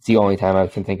 Yeah, it's the only time I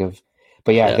can think of.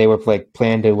 But they were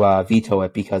planning to veto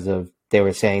it because of they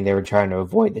were saying they were trying to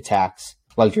avoid the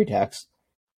luxury tax.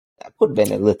 That would have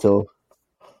been a little.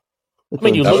 I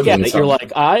mean, you look at it, you're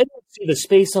like, I don't see the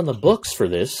space on the books for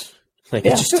this. Like,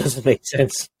 it just doesn't make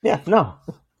sense. Yeah, no.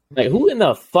 Like, who in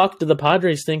the fuck did the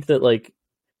Padres think that, like,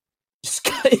 just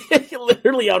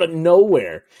literally out of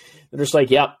nowhere? They're just like,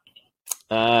 yep,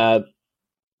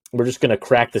 we're just going to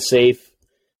crack the safe,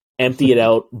 empty it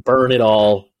out, burn it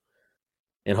all,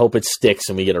 and hope it sticks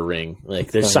and we get a ring.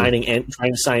 Like, they're trying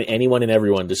to sign anyone and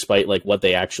everyone despite, like, what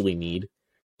they actually need.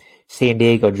 San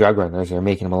Diego drug runners are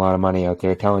making them a lot of money out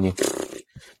there, telling you.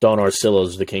 Don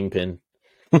Orsillo's the kingpin.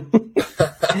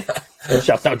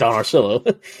 Shout out Don Orsillo.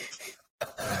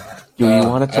 Do you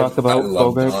want to talk about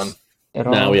Bogarts at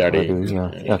all? No, we already.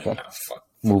 Okay.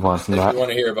 Move on from that. If you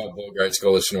want to hear about Bogarts,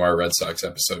 go listen to our Red Sox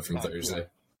episode from Thursday.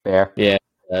 Fair. Yeah,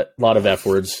 a lot of F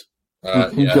words. I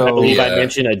believe I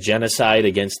mentioned a genocide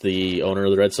against the owner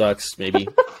of the Red Sox, maybe.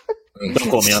 Don't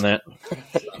quote me on that.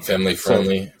 Family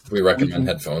friendly. We recommend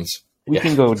headphones. We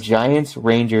can go Giants,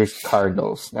 Rangers,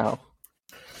 Cardinals now.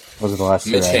 Those are the last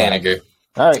Mitch Haniger.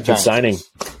 All right, good Giants. signing.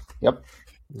 Yep.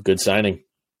 Good signing.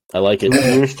 I like it. 2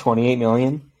 years, $28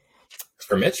 million.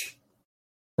 For Mitch?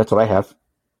 That's what I have.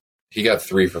 He got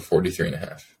 3 for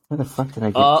 43.5. Where the fuck did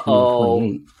I get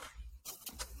 2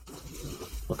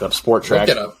 Look up Sport Track.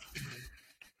 Look it up.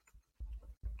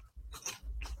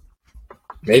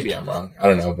 Maybe I'm wrong. I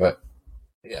don't know, but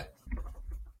yeah.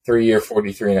 3-year,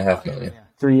 $43.5 million.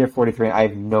 3-year, 43. I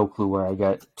have no clue where I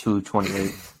got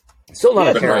 228. Still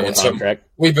not a terrible contract.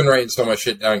 We've been writing so much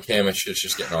shit down, Cam. It's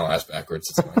just getting all ass backwards.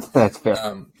 It's fine. That's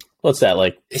fair. What's that,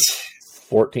 like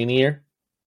 14 a year?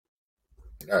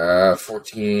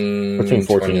 14, between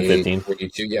 14 20, and 15.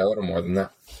 42, yeah, a little more than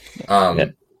that.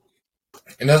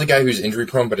 Another guy who's injury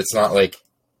prone, but it's not like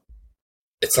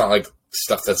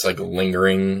stuff that's like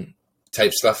lingering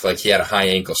type stuff. Like he had a high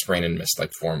ankle sprain and missed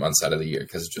like 4 months out of the year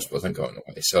because it just wasn't going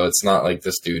away. So it's not like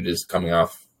this dude is coming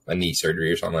off a knee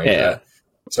surgery or something like that.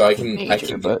 So I can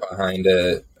get behind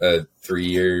a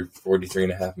 3-year,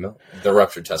 $43.5 million. The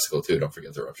ruptured testicle too. Don't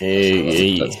forget the ruptured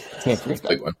testicle. That's a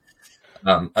big one.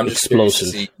 I'm just curious to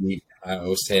see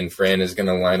how San Fran is going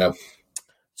to line up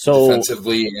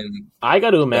defensively. And I got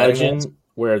to imagine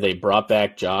where they brought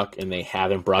back Jock and they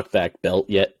haven't brought back Belt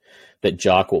yet, that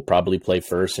Jock will probably play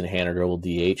first and Haniger will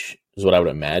DH, is what I would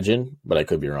imagine, but I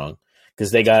could be wrong. Because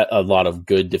they got a lot of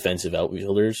good defensive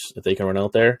outfielders that they can run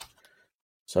out there.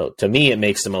 So to me, it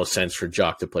makes the most sense for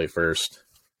Jock to play first,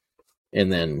 and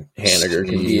then Haniger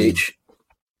can DH.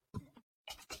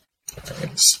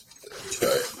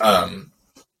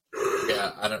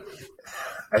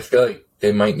 I feel like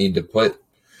they might need to put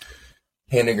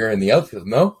Haniger in the outfield.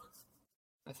 No,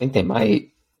 I think they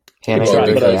might. I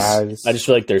just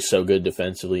feel like they're so good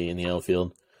defensively in the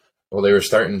outfield. Well, they were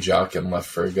starting Jock and left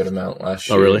for a good amount last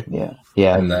year. Oh, really?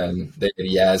 Yeah. And then they had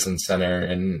Yaz in center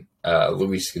and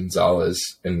Luis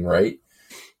Gonzalez in right.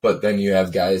 But then you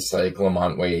have guys like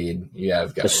Lamont Wade. You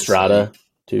have guys Estrada,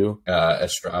 too.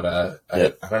 Estrada.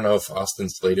 Yep. I don't know if Austin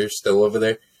Slater's still over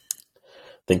there.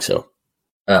 Think so.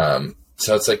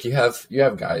 So it's like you have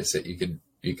guys that you could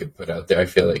you could put out there. I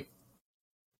feel like,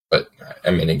 but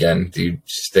I mean, again, do you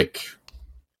stick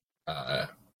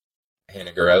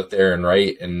Haniger out there and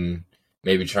right, and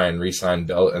maybe try and re-sign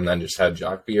Belt, and then just have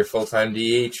Jock be your full-time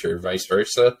DH, or vice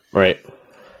versa? Right.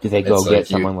 Do they go get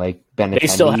someone like Benintendi? They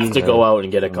still have to go out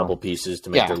and get a couple pieces to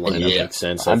make their lineup make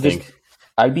sense, I think.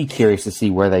 I'd be curious to see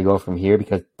where they go from here,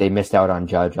 because they missed out on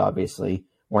Judge, obviously.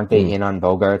 Weren't they in on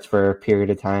Bogarts for a period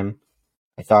of time?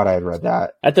 I thought I had read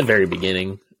that. At the very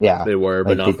beginning. Yeah. They were,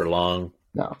 but not for long.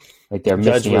 No. Like, they're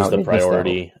Judge missing was out. the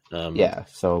priority. Yeah,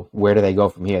 so where do they go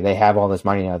from here? They have all this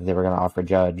money now that they were going to offer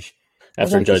Judge.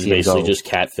 After Judge basically just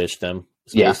catfished them.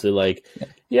 It's basically like,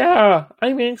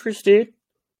 I'm interested.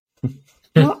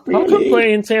 Not really. I'll come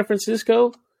play in San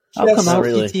Francisco. I'll come out.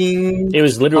 Really. It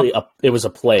was literally a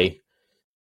play.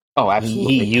 Oh,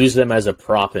 absolutely. He used them as a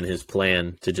prop in his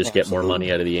plan to just get more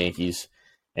money out of the Yankees.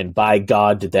 And by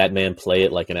God, did that man play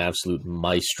it like an absolute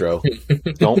maestro.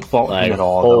 Don't fault him at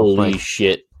all. Holy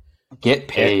shit. Get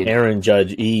paid. Aaron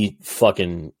Judge, he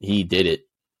did it.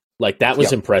 Like, that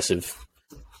was impressive.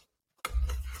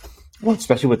 Well,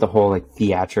 especially with the whole like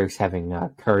theatrics, having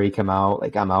Curry come out,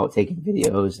 like I'm out taking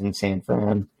videos in San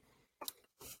Fran.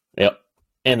 Yep,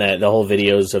 and the whole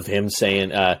videos of him saying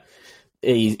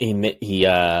he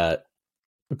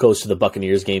goes to the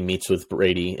Buccaneers game, meets with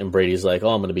Brady, and Brady's like, "Oh,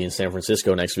 I'm going to be in San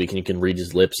Francisco next week," and you can read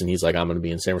his lips, and he's like, "I'm going to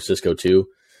be in San Francisco too."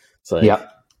 It's like,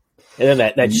 and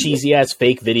then that cheesy ass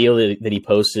fake video that he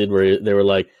posted where they were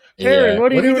like, "Aaron,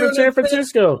 what are you doing in San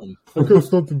Francisco?" I got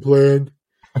something planned.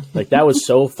 Like, that was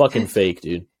so fucking fake,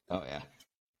 dude. Oh, yeah.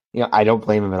 You know, I don't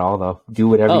blame him at all, though. Do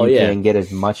whatever you can, get as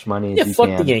much money as you can.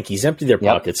 Yeah, fuck the Yankees. Empty their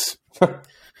pockets.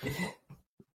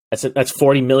 That's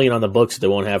 $40 million on the books that they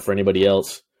won't have for anybody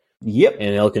else. Yep.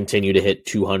 And he'll continue to hit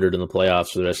 200 in the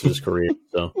playoffs for the rest of his career.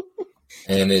 So.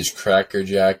 And his Cracker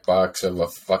Jack box of a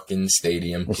fucking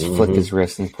stadium. Just flick his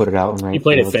wrist and put it out. He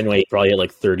played at Fenway. He probably had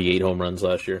like 38 home runs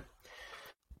last year.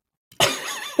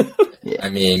 I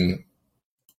mean...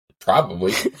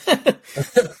 Probably.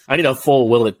 I need a full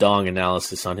Will It Dong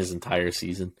analysis on his entire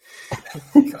season.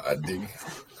 God, dude.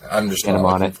 I'm just not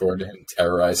looking forward to him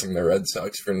terrorizing the Red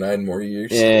Sox for 9 more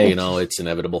years. Yeah, it's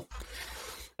inevitable.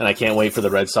 And I can't wait for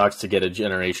the Red Sox to get a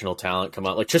generational talent come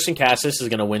out. Like, Tristan Cassis is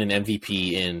going to win an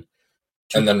MVP in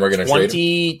and then we're going to trade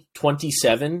him.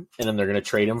 2027, and then they're going to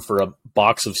trade him for a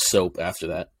box of soap after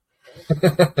that.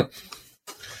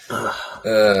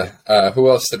 Who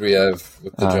else did we have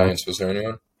with the Giants? Was there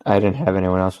anyone? I didn't have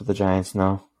anyone else with the Giants,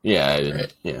 no. Yeah, I didn't.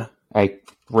 Right. Yeah.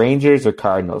 Rangers or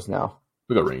Cardinals now?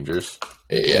 We got Rangers.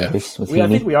 Yeah. I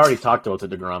think we already talked about the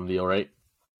DeGrom deal, right?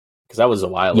 Because that was a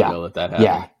while ago that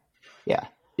happened.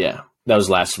 Yeah. That was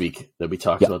last week that we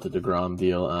talked about the DeGrom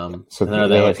deal. So and then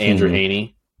they had Andrew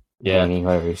Haney. Yeah. Haney,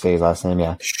 whatever you say his last name,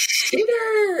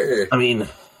 Shitter! I mean,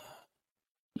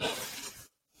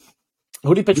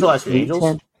 who did he pitch for last year?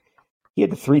 Angels? He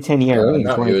had the 3.10 ERA in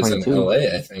 2022. He was in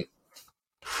LA, I think.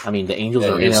 I mean, the Angels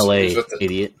are in LA,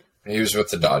 idiot. He was with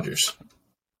the Dodgers.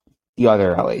 The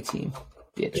other LA team.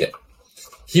 Bitch. Yeah.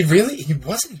 He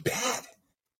wasn't bad.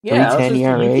 Yeah,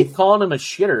 you keep calling him a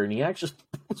shitter, and he actually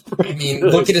was pretty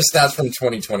good. Look at his stats from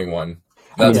 2021.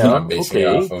 That's what I'm basing it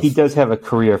off of. He does have a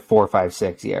career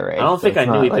 4.56 ERA. I don't think I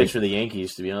knew he pitched for the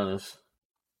Yankees, to be honest.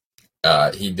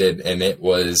 He did, and it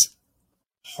was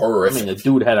horrific. I mean, the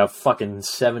dude had a fucking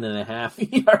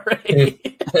 7.5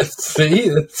 ERA. See,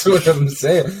 that's what I'm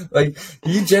saying. Like,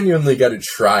 you genuinely got to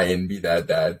try and be that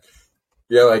bad.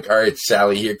 You're like, all right,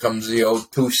 Sally, here comes the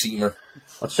old two-seamer.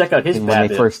 Let's check out his and when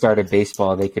they first started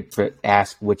baseball, they could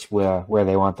ask where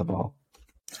they want the ball.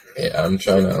 Yeah, I'm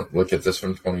trying to look at this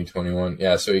from 2021.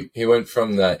 Yeah, so he went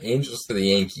from the Angels to the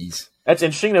Yankees. That's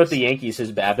interesting, though, with the Yankees,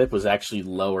 his BABIP was actually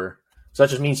lower. So that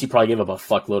just means he probably gave up a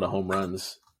fuckload of home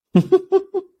runs.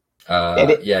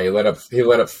 Yeah, he let up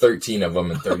 13 of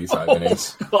them in 35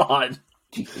 innings. God.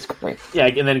 Jesus Christ. Yeah,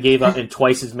 and then gave up in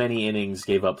twice as many innings,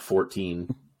 gave up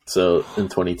 14. So in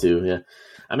 22, yeah.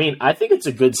 I mean, I think it's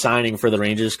a good signing for the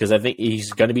Rangers because I think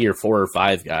he's going to be your 4 or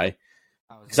 5 guy.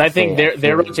 Because I think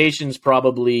their rotation's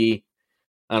probably,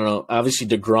 I don't know, obviously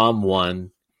DeGrom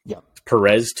 1,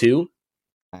 Perez 2.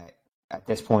 At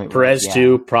this point, Perez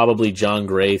 2, probably John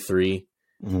Gray 3,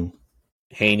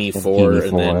 Haney 4,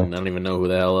 and then I don't even know who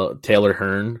the hell, Taylor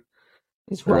Hearn.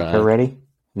 Is Walker ready?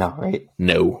 No, right?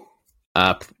 No.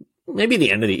 Maybe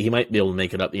the end of he might be able to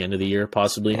make it up the end of the year,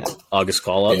 possibly August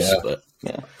call-ups. Yeah. But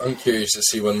I'm curious to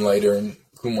see when Leiter and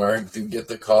Kumar do get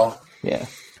the call. Yeah,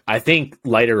 I think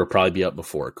Leiter will probably be up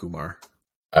before Kumar.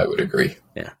 I would agree.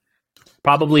 Yeah,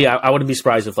 probably. I wouldn't be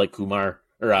surprised if like Kumar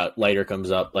or Leiter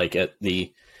comes up like at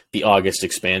the August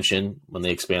expansion when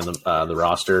they expand the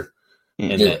roster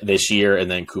this year,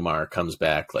 and then Kumar comes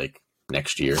back like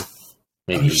next year.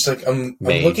 I'm just like, I'm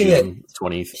May, looking June at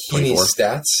 2024. Heaney's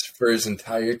stats for his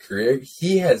entire career.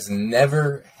 He has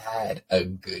never had a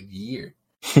good year.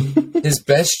 His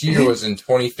best year was in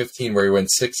 2015, where he went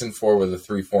 6-4 with a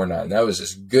 3.49. That was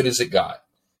as good as it got.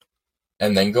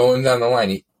 And then going down the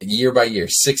line, year by year,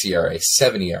 6 ERA,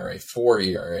 7 ERA, 4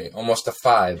 ERA, almost a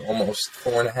 5, almost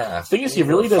 4.5. The thing is, he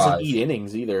really doesn't eat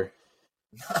innings either.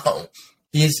 No,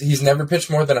 he's never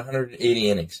pitched more than 180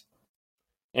 innings.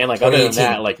 And like other than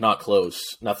that, like not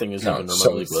close. Nothing is even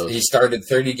remotely close. He started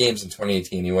 30 games in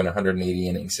 2018. He went 180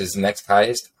 innings. His next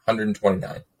highest,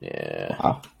 129. Yeah.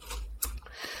 Wow.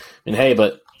 And hey,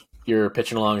 but you're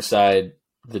pitching alongside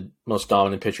the most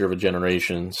dominant pitcher of a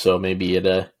generation, so maybe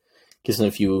it gives him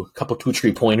a couple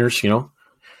 2-3 pointers, you know.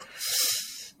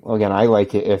 Well, again, I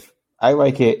like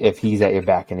it if he's at your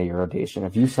back end of your rotation.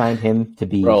 If you signed him to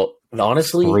be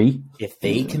honestly, 3, if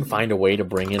they can find a way to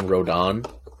bring in Rodon,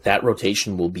 that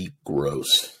rotation will be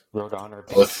gross. Rodon or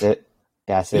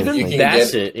Bassett. Even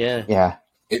Bassett, yeah. Yeah.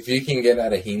 If you can get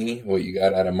out of Heaney what you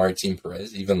got out of Martin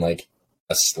Perez, even like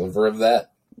a sliver of that,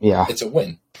 yeah, it's a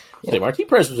win. Yeah. Martin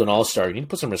Perez was an all-star. You need to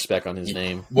put some respect on his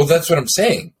name. Well, that's what I'm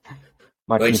saying.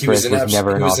 Martin Perez was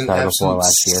never an all-star before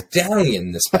last year.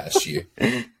 Stallion this past year.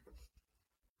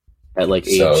 At like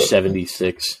age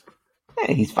 76.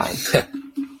 He's fine.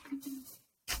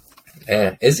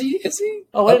 Is he?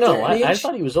 Oh, I know. I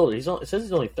thought he was older. It says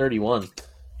he's only 31.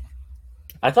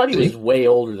 I thought he was way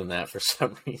older than that for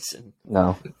some reason.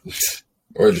 No.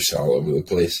 We're just all over the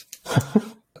place.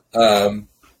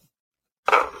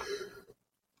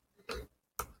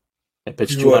 I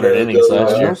pitched 200 innings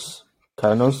last year.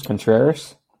 Cardinals,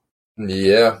 Contreras.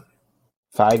 Yeah.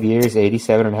 5 years,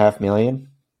 $87.5 million.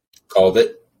 Called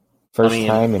it. First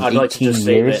time in 18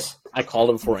 years. I called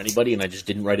him before anybody, and I just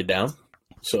didn't write it down.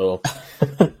 So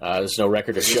there's no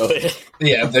record to show it.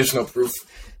 Yeah, there's no proof.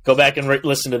 Go back and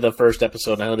listen to the first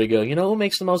episode, and I literally go, who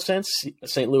makes the most sense?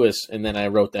 St. Louis. And then I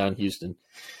wrote down Houston.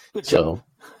 So,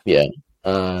 yeah.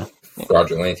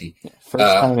 Roger Lanty.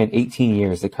 First time in 18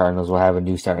 years the Cardinals will have a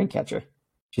new starting catcher.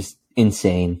 Just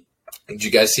insane. Did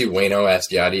you guys see Waino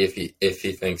asked Yachty if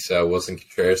he thinks Wilson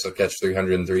Contreras will catch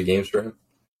 303 games for him?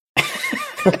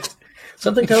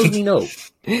 Something tells me no.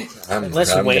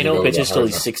 Unless Waino pitches till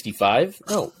he's 65?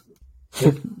 No.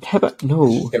 How about no?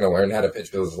 He's going to learn how to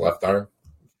pitch with his left arm.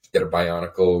 Get a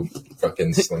bionicle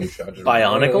fucking slingshot.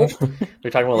 Bionicle?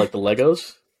 They're talking about like the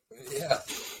Legos? Yeah.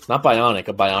 Not bionic,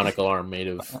 a bionicle arm made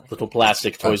of little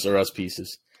plastic Toys R Us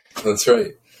pieces. That's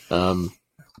right.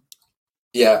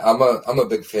 Yeah, I'm a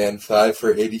big fan. 5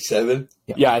 for 87.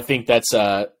 Yeah, I think that's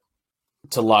to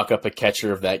lock up a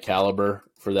catcher of that caliber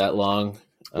for that long.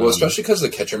 Well, especially because the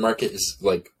catcher market is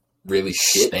like really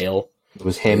stale. It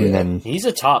was him, and then he's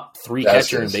a top 3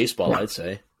 catcher in baseball, I'd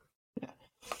say.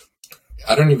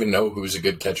 I don't even know who's a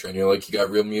good catcher. And you're like, you got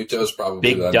Real Muto's probably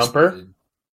Big Dumper,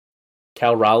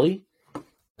 Cal Raleigh.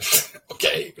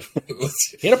 Okay,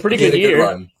 he had a pretty good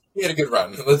year. He had a good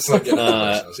run. Let's not get.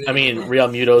 I mean, Real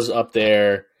Muto's up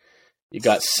there. You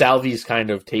got Salvi's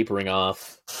kind of tapering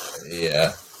off.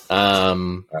 Yeah.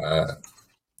 You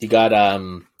got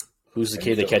who's the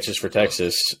kid that catches for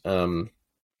Texas?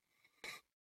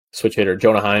 Switch hitter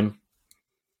Jonah Heim.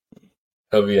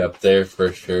 He'll be up there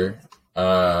for sure.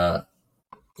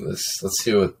 Let's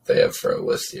see what they have for a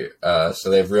list here.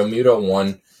 So they have Real Muto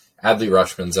 1. Adley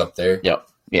Rutschman's up there. Yep.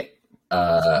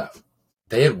 Yeah.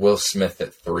 They had Will Smith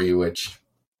at 3, which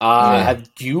have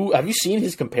you seen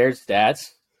his compared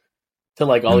stats to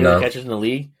like all the other catchers in the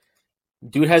league?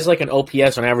 Dude has like an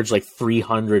OPS on average like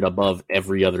 300 above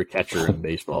every other catcher in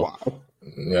baseball. Wow.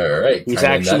 All right. He's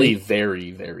actually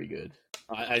very, very good.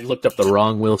 I looked up the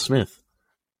wrong Will Smith.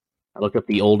 I looked up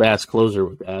the old ass closer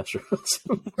with the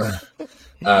Astros.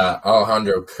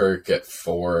 Alejandro Kirk at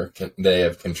 4. They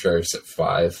have Contreras at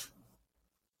 5.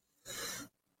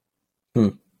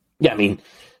 Yeah, I mean,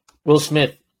 Will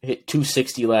Smith hit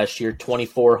 260 last year,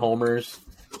 24 homers,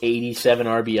 87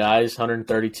 RBIs,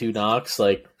 132 knocks,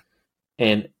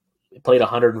 and played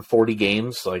 140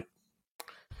 games. Like,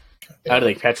 out of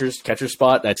the catcher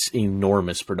spot, that's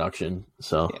enormous production.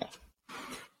 So, yeah.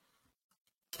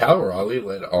 Cal Raleigh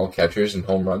led all catchers in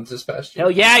home runs this past year.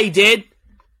 Hell yeah, he did.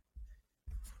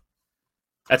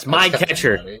 That's my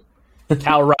catcher,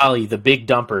 Cal Raleigh, the big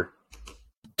dumper.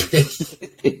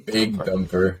 Big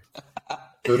dumper.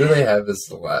 Who do they have as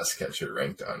the last catcher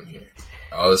ranked on here?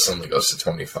 Oh, this only goes to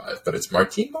 25, but it's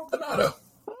Martin Maldonado.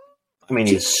 I mean,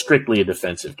 he's strictly a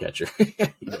defensive catcher.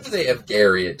 They have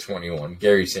Gary at 21.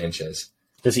 Gary Sanchez.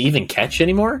 Does he even catch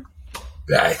anymore?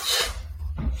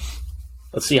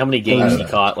 Let's see how many games he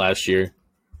caught last year.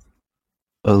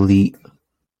 Elite.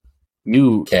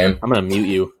 You, Cam. I'm going to mute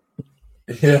you.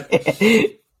 Yeah.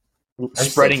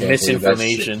 Spreading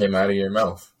misinformation. That came out of your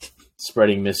mouth.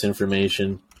 Spreading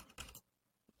misinformation.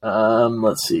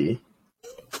 Let's see.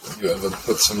 You ever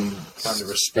put some kind of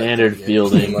respect Standard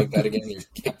fielding like that again? You're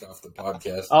kicked off the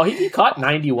podcast. Oh, he caught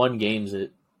 91 games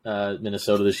at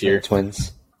Minnesota this year.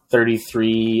 Twins.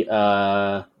 33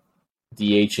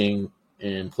 DHing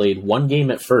and played one game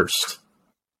at first.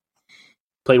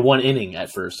 Played one inning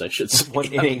at first, I should say. One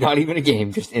inning, not even a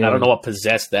game, just inning. I don't know what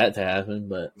possessed that to happen,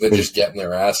 but they're just getting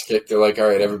their ass kicked. They're like, all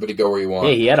right, everybody go where you want.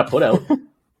 hey, he had a putout.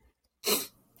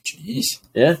 Jeez.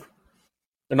 Yeah.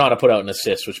 Not a putout, an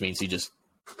assist, which means he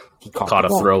caught a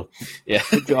throw. Yeah.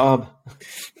 Good job.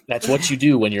 That's what you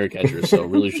do when you're a catcher, so it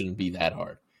really shouldn't be that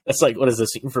hard. That's like, what is this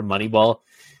scene from Moneyball?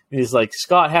 He's like,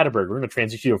 Scott Hatterberg, we're going to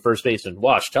transition you to first baseman.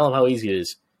 Watch, tell him how easy it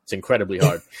is. It's incredibly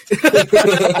hard.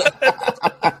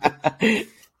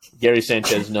 Gary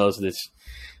Sanchez knows this.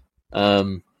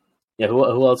 Yeah,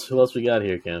 who else we got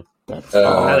here, Cam? Kind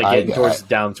of getting towards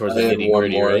the nitty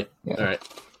gritty, right? Yeah. All right.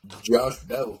 Josh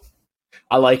Bell.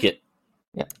 I like it.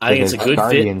 Yeah. I think it's a good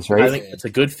Guardians, fit. right? I think it's a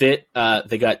good fit.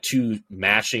 They got two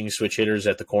mashing switch hitters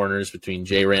at the corners between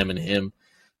J-Ram and him.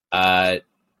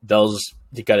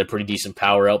 They got a pretty decent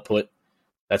power output.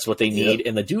 That's what they need. Yep.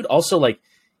 And the dude also, like,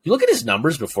 you look at his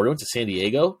numbers before he went to San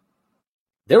Diego.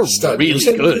 They're really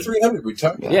good. 300, we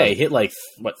talked about. Yeah, he hit like,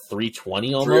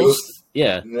 320 almost?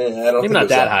 Yeah. Nah, I don't maybe not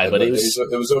that high, but it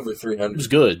was over 300. It was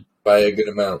good. By a good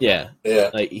amount. Yeah.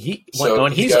 Like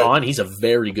when he's on, he's a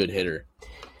very good hitter.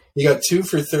 He got 2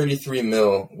 for $33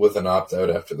 million with an opt-out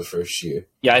after the first year.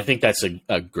 Yeah, I think that's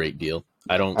a great deal.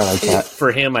 I like that.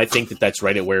 For him, I think that's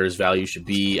right at where his value should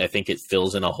be. I think it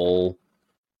fills in a hole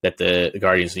that the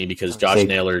Guardians need because Josh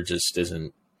Naylor just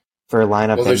isn't. For a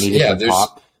lineup that needed to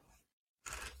pop.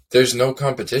 There's no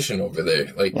competition over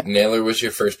there. Like, Naylor was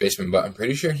your first baseman, but I'm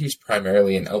pretty sure he's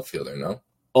primarily an outfielder, no?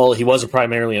 Well, he was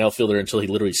primarily an outfielder until he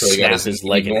literally snapped his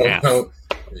leg in half.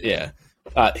 Yeah.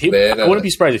 I wouldn't be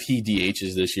surprised if he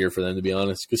DHs this year for them, to be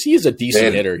honest, because he is a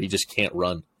decent hitter. He just can't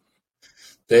run.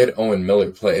 They had Owen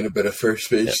Miller playing a bit of first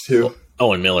base, too. Well,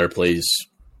 Owen Miller plays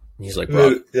 – he's like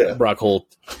Brock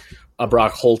Holt, a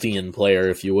Brock Holtian player,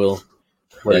 if you will.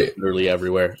 Right. Literally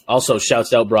everywhere. Also,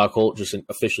 shouts out Brock Holt, just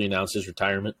officially announced his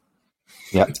retirement.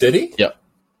 Yep. Did he? Yep.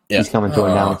 He's coming to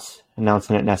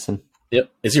announcing it, Nesson.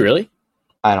 Yep. Is he really?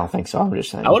 I don't think so. I'm just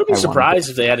saying. I wouldn't be surprised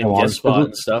if they had him guest spot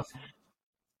and stuff.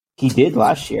 He did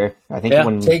last year. I think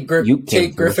when take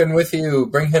Griffin with you.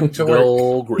 Bring him to work. Good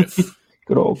old Griff.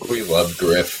 Good old Griff. We love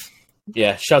Griff.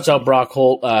 Yeah, shouts out Brock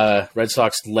Holt, Red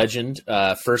Sox legend,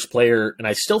 first player, and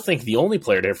I still think the only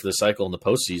player to hit for the cycle in the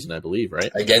postseason, I believe,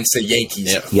 right? Against the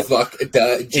Yankees. Yep. Fuck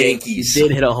the Yankees. He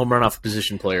did hit a home run off a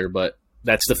position player, but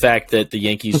that's the fact that the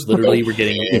Yankees literally were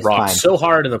getting rocked so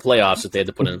hard in the playoffs that they had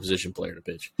to put in a position player to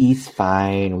pitch. He's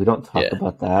fine. We don't talk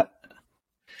about that.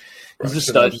 He's a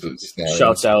stud.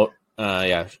 Shouts out.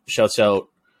 Shouts out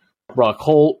Brock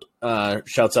Holt.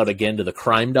 Shouts out again to the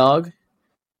crime dog.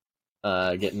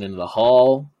 Getting into the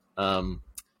hall.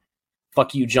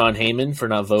 Fuck you, John Heyman, for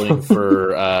not voting for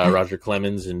Roger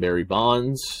Clemens and Barry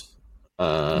Bonds.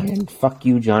 And fuck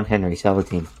you, John Henry. Sell the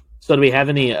team. So, do we have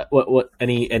any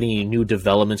any new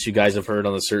developments you guys have heard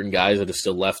on the certain guys that are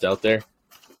still left out there?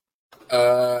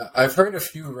 I've heard a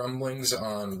few rumblings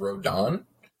on Rodon.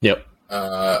 Yep.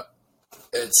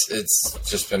 It's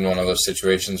just been one of those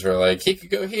situations where, like, he could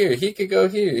go here, he could go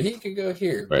here, he could go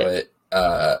here. Right.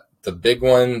 But the big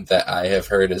one that I have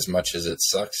heard, as much as it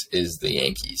sucks, is the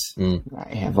Yankees.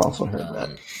 I have also heard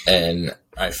that. And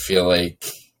I feel like...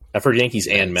 I've heard Yankees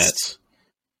and Mets.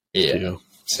 Yeah. Too.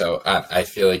 So I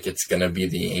feel like it's going to be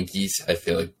the Yankees. I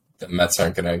feel like the Mets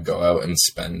aren't going to go out and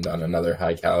spend on another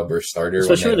high-caliber starter.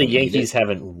 Especially the Yankees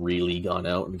haven't really gone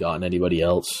out and gotten anybody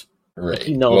else. Right.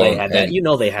 They had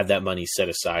that. They had that money set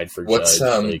aside for what's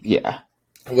Judge.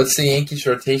 What's the Yankees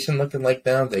rotation looking like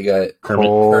now? They got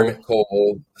Kermit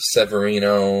Cole,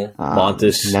 Severino,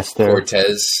 Montes, Nestor,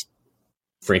 Cortez,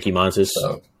 Frankie Montes.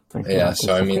 So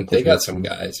I mean, they got some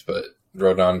guys, but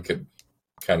Rodon could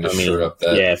kind of shore up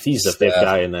that. Yeah, if he's the fifth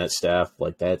guy in that staff,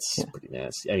 like that's pretty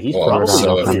nasty. I mean, he's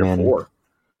probably 3 or 4.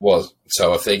 Well,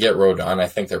 so if they get Rodon, I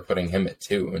think they're putting him at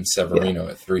 2 and Severino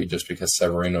at 3, just because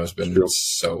Severino has been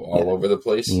so all over the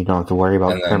place. You don't have to worry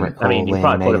about Kermit Cole. You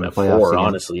probably put him at 4,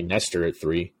 honestly. Nestor at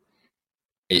 3.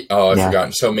 I've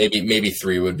forgotten. So maybe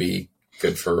 3 would be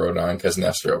good for Rodon, because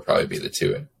Nestor will probably be the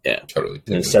 2. Yeah. Totally.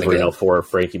 And Severino 4,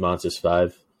 Frankie Montes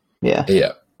 5. Yeah.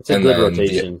 Yeah. It's a good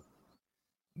rotation.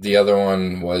 The other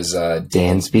one was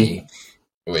Dansby,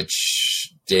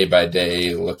 which day by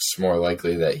day looks more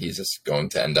likely that he's just going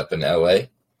to end up in LA.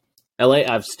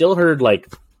 I've still heard,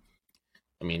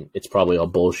 it's probably all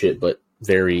bullshit, but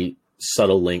very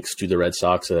subtle links to the Red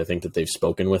Sox that I think that they've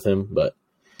spoken with him, but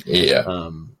Yeah.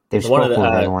 They've spoken with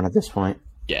everyone at this point.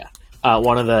 Yeah.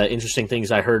 One of the interesting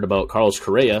things I heard about Carlos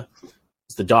Correa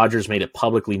is the Dodgers made it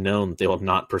publicly known that they will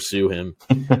not pursue him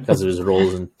because of his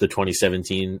roles in the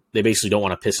 2017. They basically don't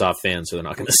want to piss off fans, so they're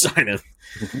not going to sign him.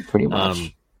 Pretty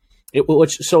much.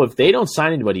 So if they don't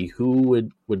sign anybody,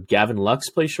 who would Gavin Lux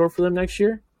play short for them next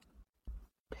year?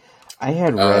 I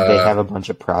had read they have a bunch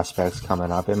of prospects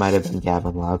coming up. It might have been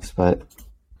Gavin Lux, but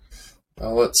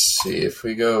well, let's see if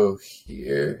we go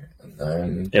here and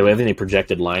then. Do we have any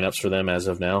projected lineups for them as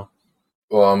of now?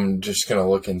 Well, I'm just gonna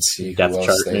look and see Depth who else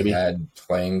chart, they maybe? had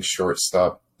playing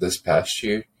shortstop this past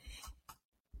year.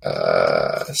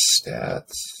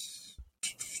 Stats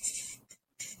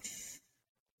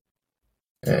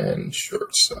and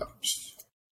shortstops.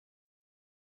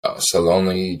 Oh, so the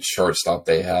only shortstop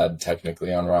they had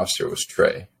technically on roster was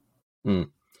Trey.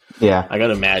 yeah. I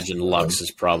gotta imagine Lux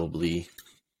is probably.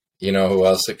 You know who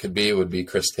else it could be? Would be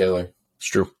Chris Taylor. It's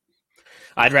true.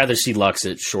 I'd rather see Lux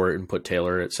at short and put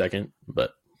Taylor at second,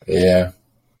 but Yeah.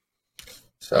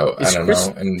 So I don't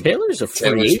know. And Taylor's a free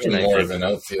Taylor's agent. I more think. of an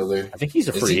outfielder. I think he's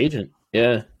a Is free he? agent.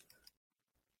 Yeah.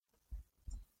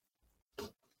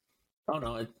 Oh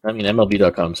no! I mean,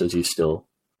 MLB.com says he's still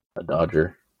a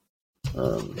Dodger.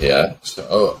 Yeah.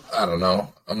 So I don't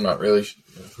know. I'm not really.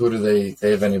 Who do they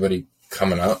have anybody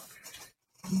coming up?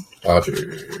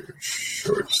 Dodgers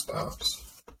shortstops.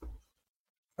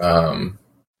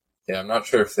 Yeah, I'm not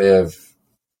sure if they have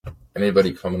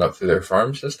anybody coming up through their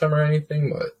farm system or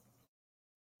anything, but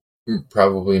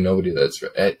probably nobody that's.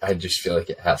 I just feel like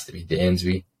it has to be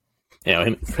Dansby. Yeah,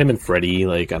 him and Freddie.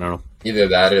 Like I don't know. Either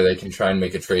that, or they can try and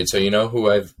make a trade. So you know who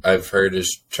I've heard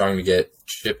is trying to get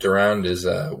shipped around is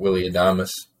Willie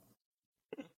Adames.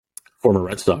 Former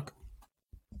Red Sox.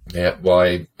 Yeah,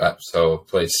 well, so a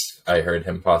place I heard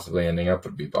him possibly ending up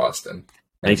would be Boston.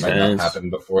 Makes It might sense. not happen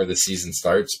before the season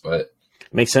starts, but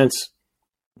Makes sense.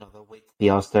 No, they'll wait till the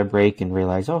All-Star break and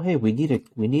realize, oh, hey, we need a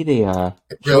realize,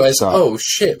 shortstop. oh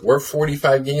shit, we're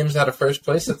 45 games out of first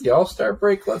place at the All-Star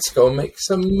break. Let's go make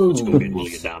some moves. Willie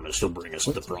Adames. He'll bring us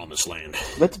to the promised land.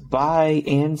 Let's buy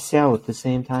and sell at the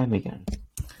same time again.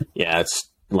 Yeah,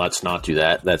 let's not do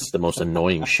that. That's the most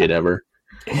annoying shit ever.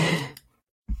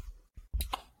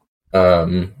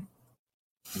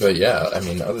 But yeah, I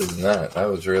mean, other than that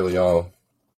was really all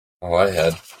I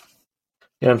had.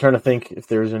 Yeah, I'm trying to think if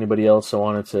there was anybody else I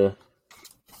wanted to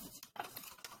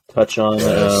touch on.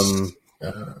 Yes.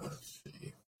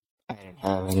 I didn't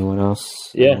have anyone else.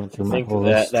 Yeah, went through I my think whole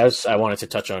list. that was I wanted to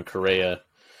touch on Correa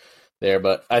there,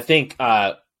 but I think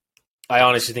I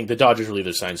honestly think the Dodgers will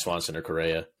either sign Swanson or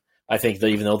Correa. I think that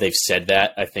even though they've said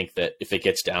that, I think that if it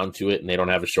gets down to it and they don't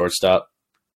have a shortstop,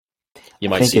 you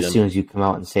I might think see as them. soon as you come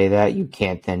out and say that, you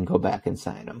can't then go back and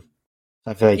sign them.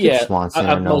 So I feel like it's Swanson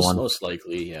or no one. Most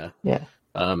likely, yeah. Yeah.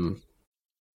 I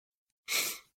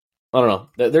don't know.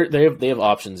 They have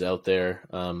options out there.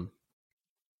 I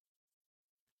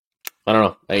don't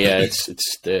know. Yeah,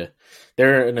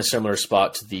 they're in a similar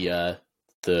spot to the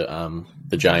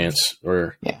Giants,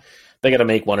 where they got to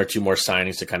make one or two more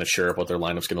signings to kind of shore up what their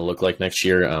lineup's going to look like next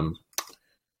year. And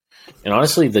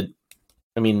honestly,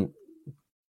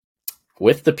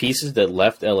 with the pieces that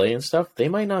left LA and stuff, they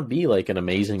might not be like an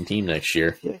amazing team next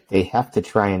year. They have to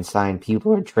try and sign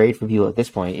people or trade for people at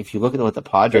this point. If you look at what the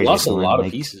Padres They lost are a doing, lot like,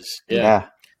 of pieces. Yeah.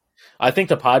 I think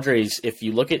the Padres, if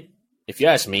you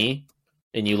ask me,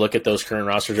 and you look at those current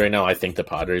rosters right now, I think the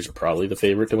Padres are probably the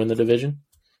favorite to win the division.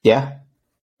 Yeah.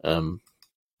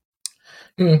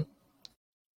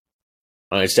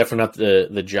 It's definitely not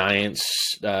the Giants,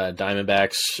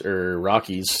 Diamondbacks, or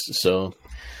Rockies. So,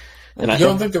 You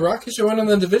don't think the Rockies are winning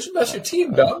the division? That's your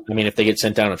team, dog. I mean, if they get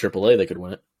sent down to AAA, they could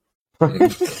win it.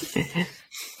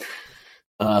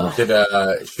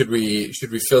 Should we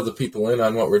fill the people in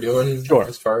on what we're doing? Sure.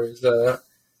 As far as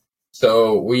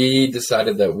so we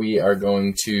decided that we are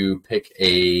going to pick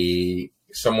a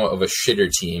somewhat of a shitter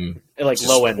team, Like to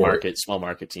low end support. market, small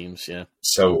market teams. Yeah.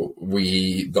 So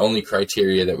the only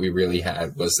criteria that we really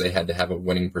had was they had to have a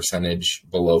winning percentage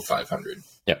below 500.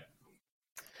 Yep.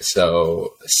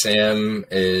 So Sam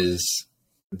is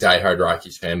a diehard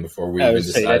Rockies fan before we I even would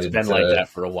say decided that's been like that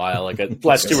for a while. Like the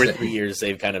last 2 or 3 years,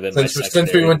 they've kind of been my Since we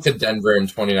secondary. went to Denver in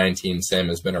 2019, Sam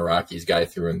has been a Rockies guy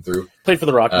through and through. Played for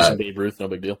the Rockies and Babe Ruth, no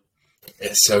big deal.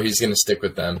 So he's going to stick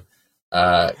with them.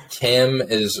 Cam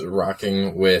is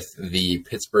rocking with the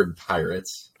Pittsburgh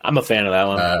Pirates. I'm a fan of that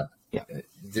one.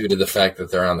 Due to the fact that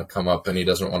they're on the come up and he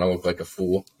doesn't want to look like a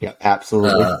fool. Yeah,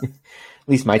 absolutely. At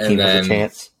least my team has a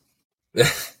chance.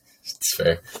 It's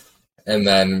fair. And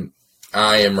then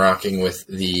I am rocking with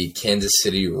the Kansas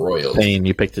City Royals. Same.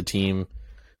 You picked a team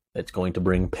that's going to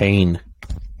bring pain.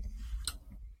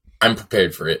 I'm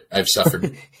prepared for it. I've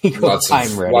suffered lots of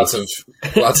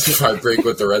heartbreak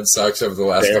with the Red Sox over the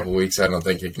last couple of weeks. I don't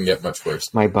think it can get much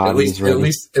worse. My body is ready.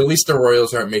 At least the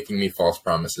Royals aren't making me false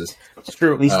promises. It's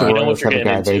true. At least the Royals have a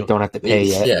guy they don't have to pay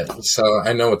yet. Yeah, so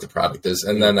I know what the product is.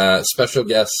 And then special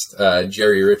guest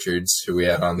Jerry Richards, who we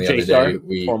had on the other day,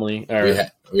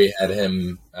 we had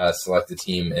him select the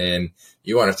team. And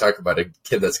you want to talk about a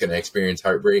kid that's going to experience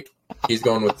heartbreak? He's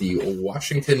going with the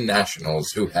Washington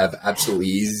Nationals, who have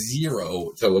absolutely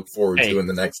zero to look forward to in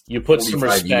the next. You put some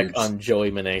respect years. on Joey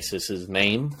Meneses'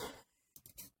 name,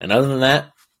 and other than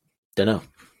that, don't know.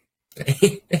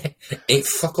 Ain't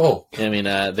fuck all. I mean,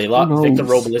 they lost. Victor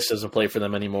Robles doesn't play for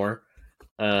them anymore.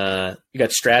 You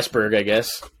got Strasburg, I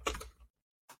guess.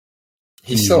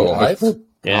 He's still alive.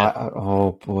 Yeah.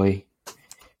 Oh boy.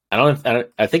 I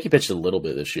think he pitched a little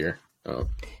bit this year. Oh.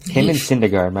 Him and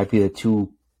Syndergaard might be the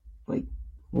two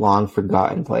long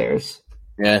forgotten players.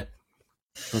 Yeah.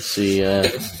 Let's see.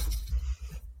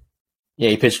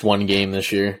 He pitched one game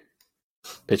this year.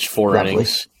 Pitched 4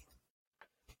 innings.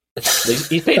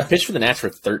 He pitched for the Nats for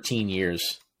 13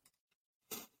 years.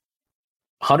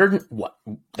 100. What?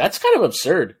 That's kind of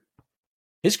absurd.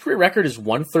 His career record is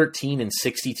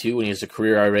 113-62, and he has a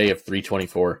career ERA of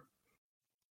 3.24.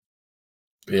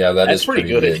 Yeah, that's pretty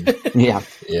good. Yeah.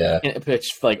 He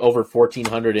pitched over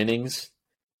 1,400 innings.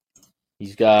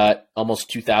 He's got almost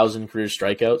 2,000 career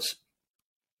strikeouts.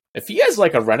 If he has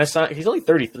a renaissance, he's only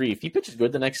 33. If he pitches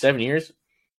good the next 7 years,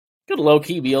 could low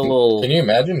key be a little. Can you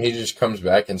imagine? He just comes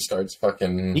back and starts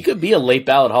fucking. He could be a late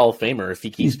ballot Hall of Famer if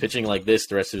he keeps pitching like this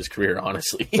the rest of his career.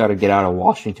 Honestly, got to get out of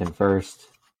Washington first.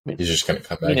 He's just going to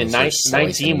come back. In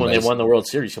 19 when they won the World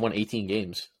Series, he won 18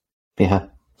 games. Yeah.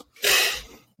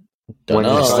 I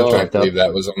can't believe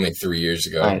that was only 3 years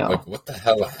ago. I know. What the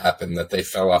hell happened that they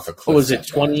fell off a cliff? What was it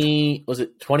 20? Was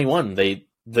it 21? They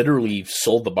literally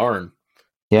sold the barn.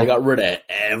 Yeah. They got rid of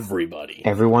everybody.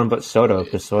 Everyone but Soto,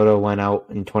 because Soto went out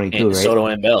in 22, right? Soto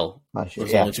and Bell. Last year.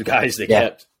 Those are the only two guys they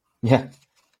kept. Yeah.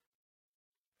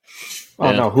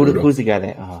 Oh, no. Who's the guy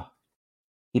that...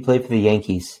 he played for the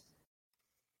Yankees.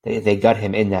 They got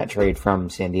him in that trade from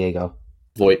San Diego.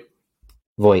 Voit,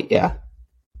 yeah.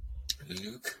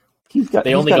 Luke.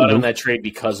 They only got him in that trade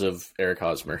because of Eric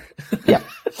Hosmer. Yeah.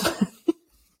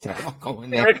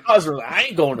 Eric Hosmer, I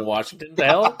ain't going to Washington. The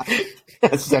hell?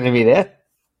 Sending me there.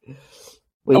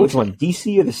 Wait, which one?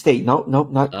 DC or the state? Nope,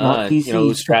 not DC. You know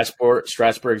who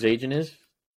Strasburg's agent is?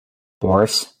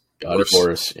 Boris. Got it,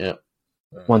 Boris. Yeah.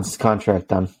 When's his contract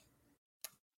done?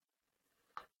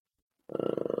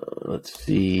 Let's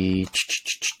see.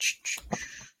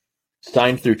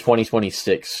 Signed through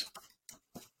 2026.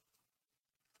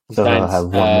 So he'll have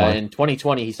one more. In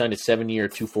 2020, he signed a 7-year,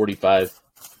 $245.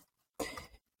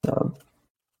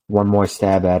 One more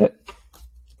stab at it.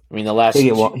 I mean, the last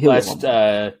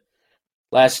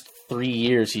 3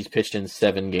 years, he's pitched in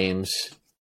 7 games.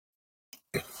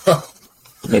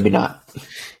 Maybe not.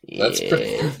 That's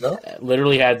pretty good, no?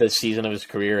 Literally had the season of his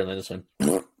career, and then this one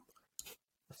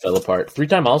fell apart.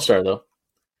 3-time All-Star, though.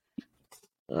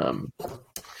 Well,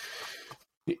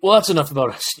 that's enough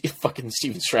about fucking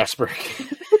Steven Strasburg.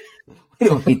 We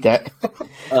don't need that.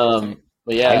 But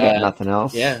yeah, I got nothing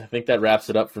else. Yeah, I think that wraps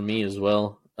it up for me as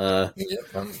well. So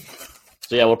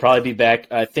yeah, we'll probably be back.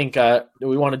 I think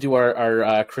we want to do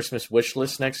our Christmas wish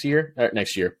list next year.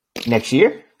 Next year.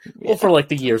 Well, for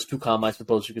the years to come, I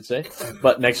suppose you could say.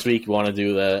 But next week, we want to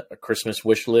do the Christmas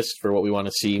wish list for what we want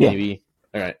to see. Yeah. Maybe.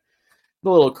 All right. A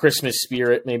little Christmas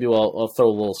spirit. Maybe I'll throw a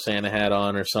little Santa hat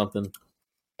on or something.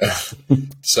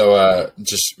 So,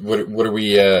 just what are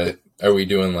we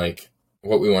doing?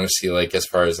 What we want to see, as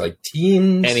far as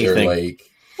teams, anything.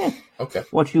 Or okay,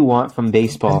 what you want from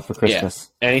baseball for Christmas?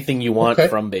 Yeah, anything you want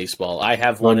from baseball. I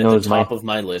have one at the top of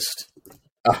my list.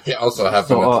 I also have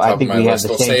one at the top I think of my we list.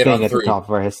 have the same thing at the top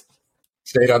of our list.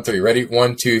 Say it on 3. Ready?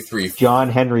 1, 2, 3. John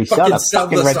Henry Fucking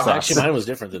fucking Red Sox. Actually, mine was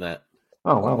different than that.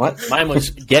 Oh, well, what? Mine was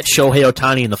get Shohei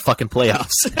Ohtani in the fucking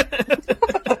playoffs.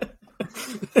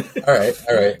 All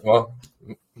right. Well,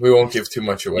 we won't give too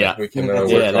much away. Yeah, we can.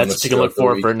 That's to look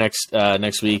forward for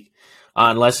next week.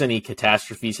 Unless any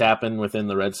catastrophes happen within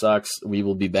the Red Sox, we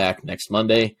will be back next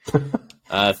Monday.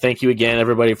 Thank you again,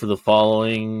 everybody, for the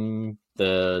following,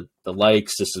 the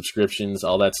likes, the subscriptions,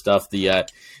 all that stuff. The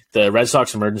Red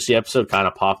Sox emergency episode kind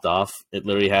of popped off. It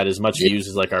literally had as much views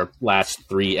as our last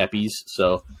 3 epis.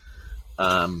 So,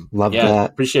 love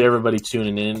that. Appreciate everybody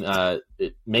tuning in.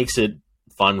 It makes it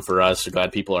fun for us. So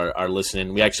glad people are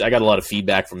listening. I got a lot of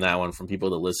feedback from that one from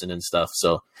people that listen and stuff.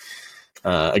 So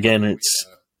again,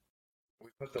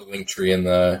 Put the link tree in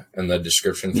the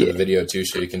description for the video too,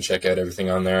 so you can check out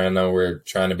everything on there. I know we're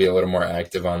trying to be a little more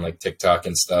active on like TikTok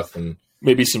and stuff, and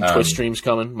maybe some Twitch streams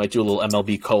coming. Might do a little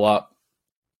MLB co-op.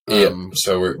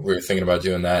 So we're thinking about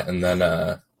doing that, and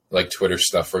then like Twitter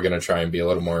stuff, we're gonna try and be a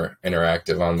little more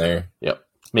interactive on there. Yep,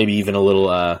 maybe even a little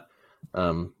out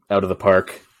of the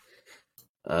park.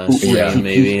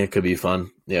 Maybe it could be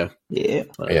fun. Yeah.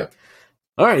 All right, yeah.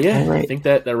 All right. I think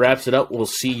that wraps it up. We'll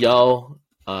see y'all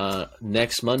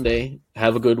next Monday.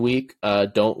 Have a good week.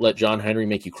 Don't let John Henry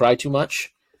make you cry too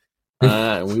much.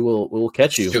 And we will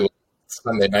catch you. It's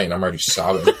Monday night and I'm already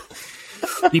sobbing.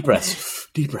 Deep breaths.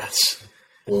 Deep breaths.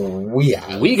 We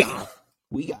out. We go.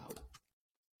 We go.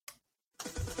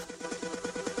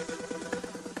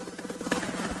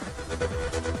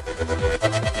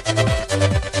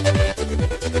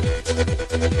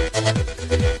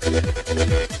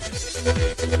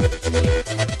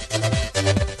 Thank you.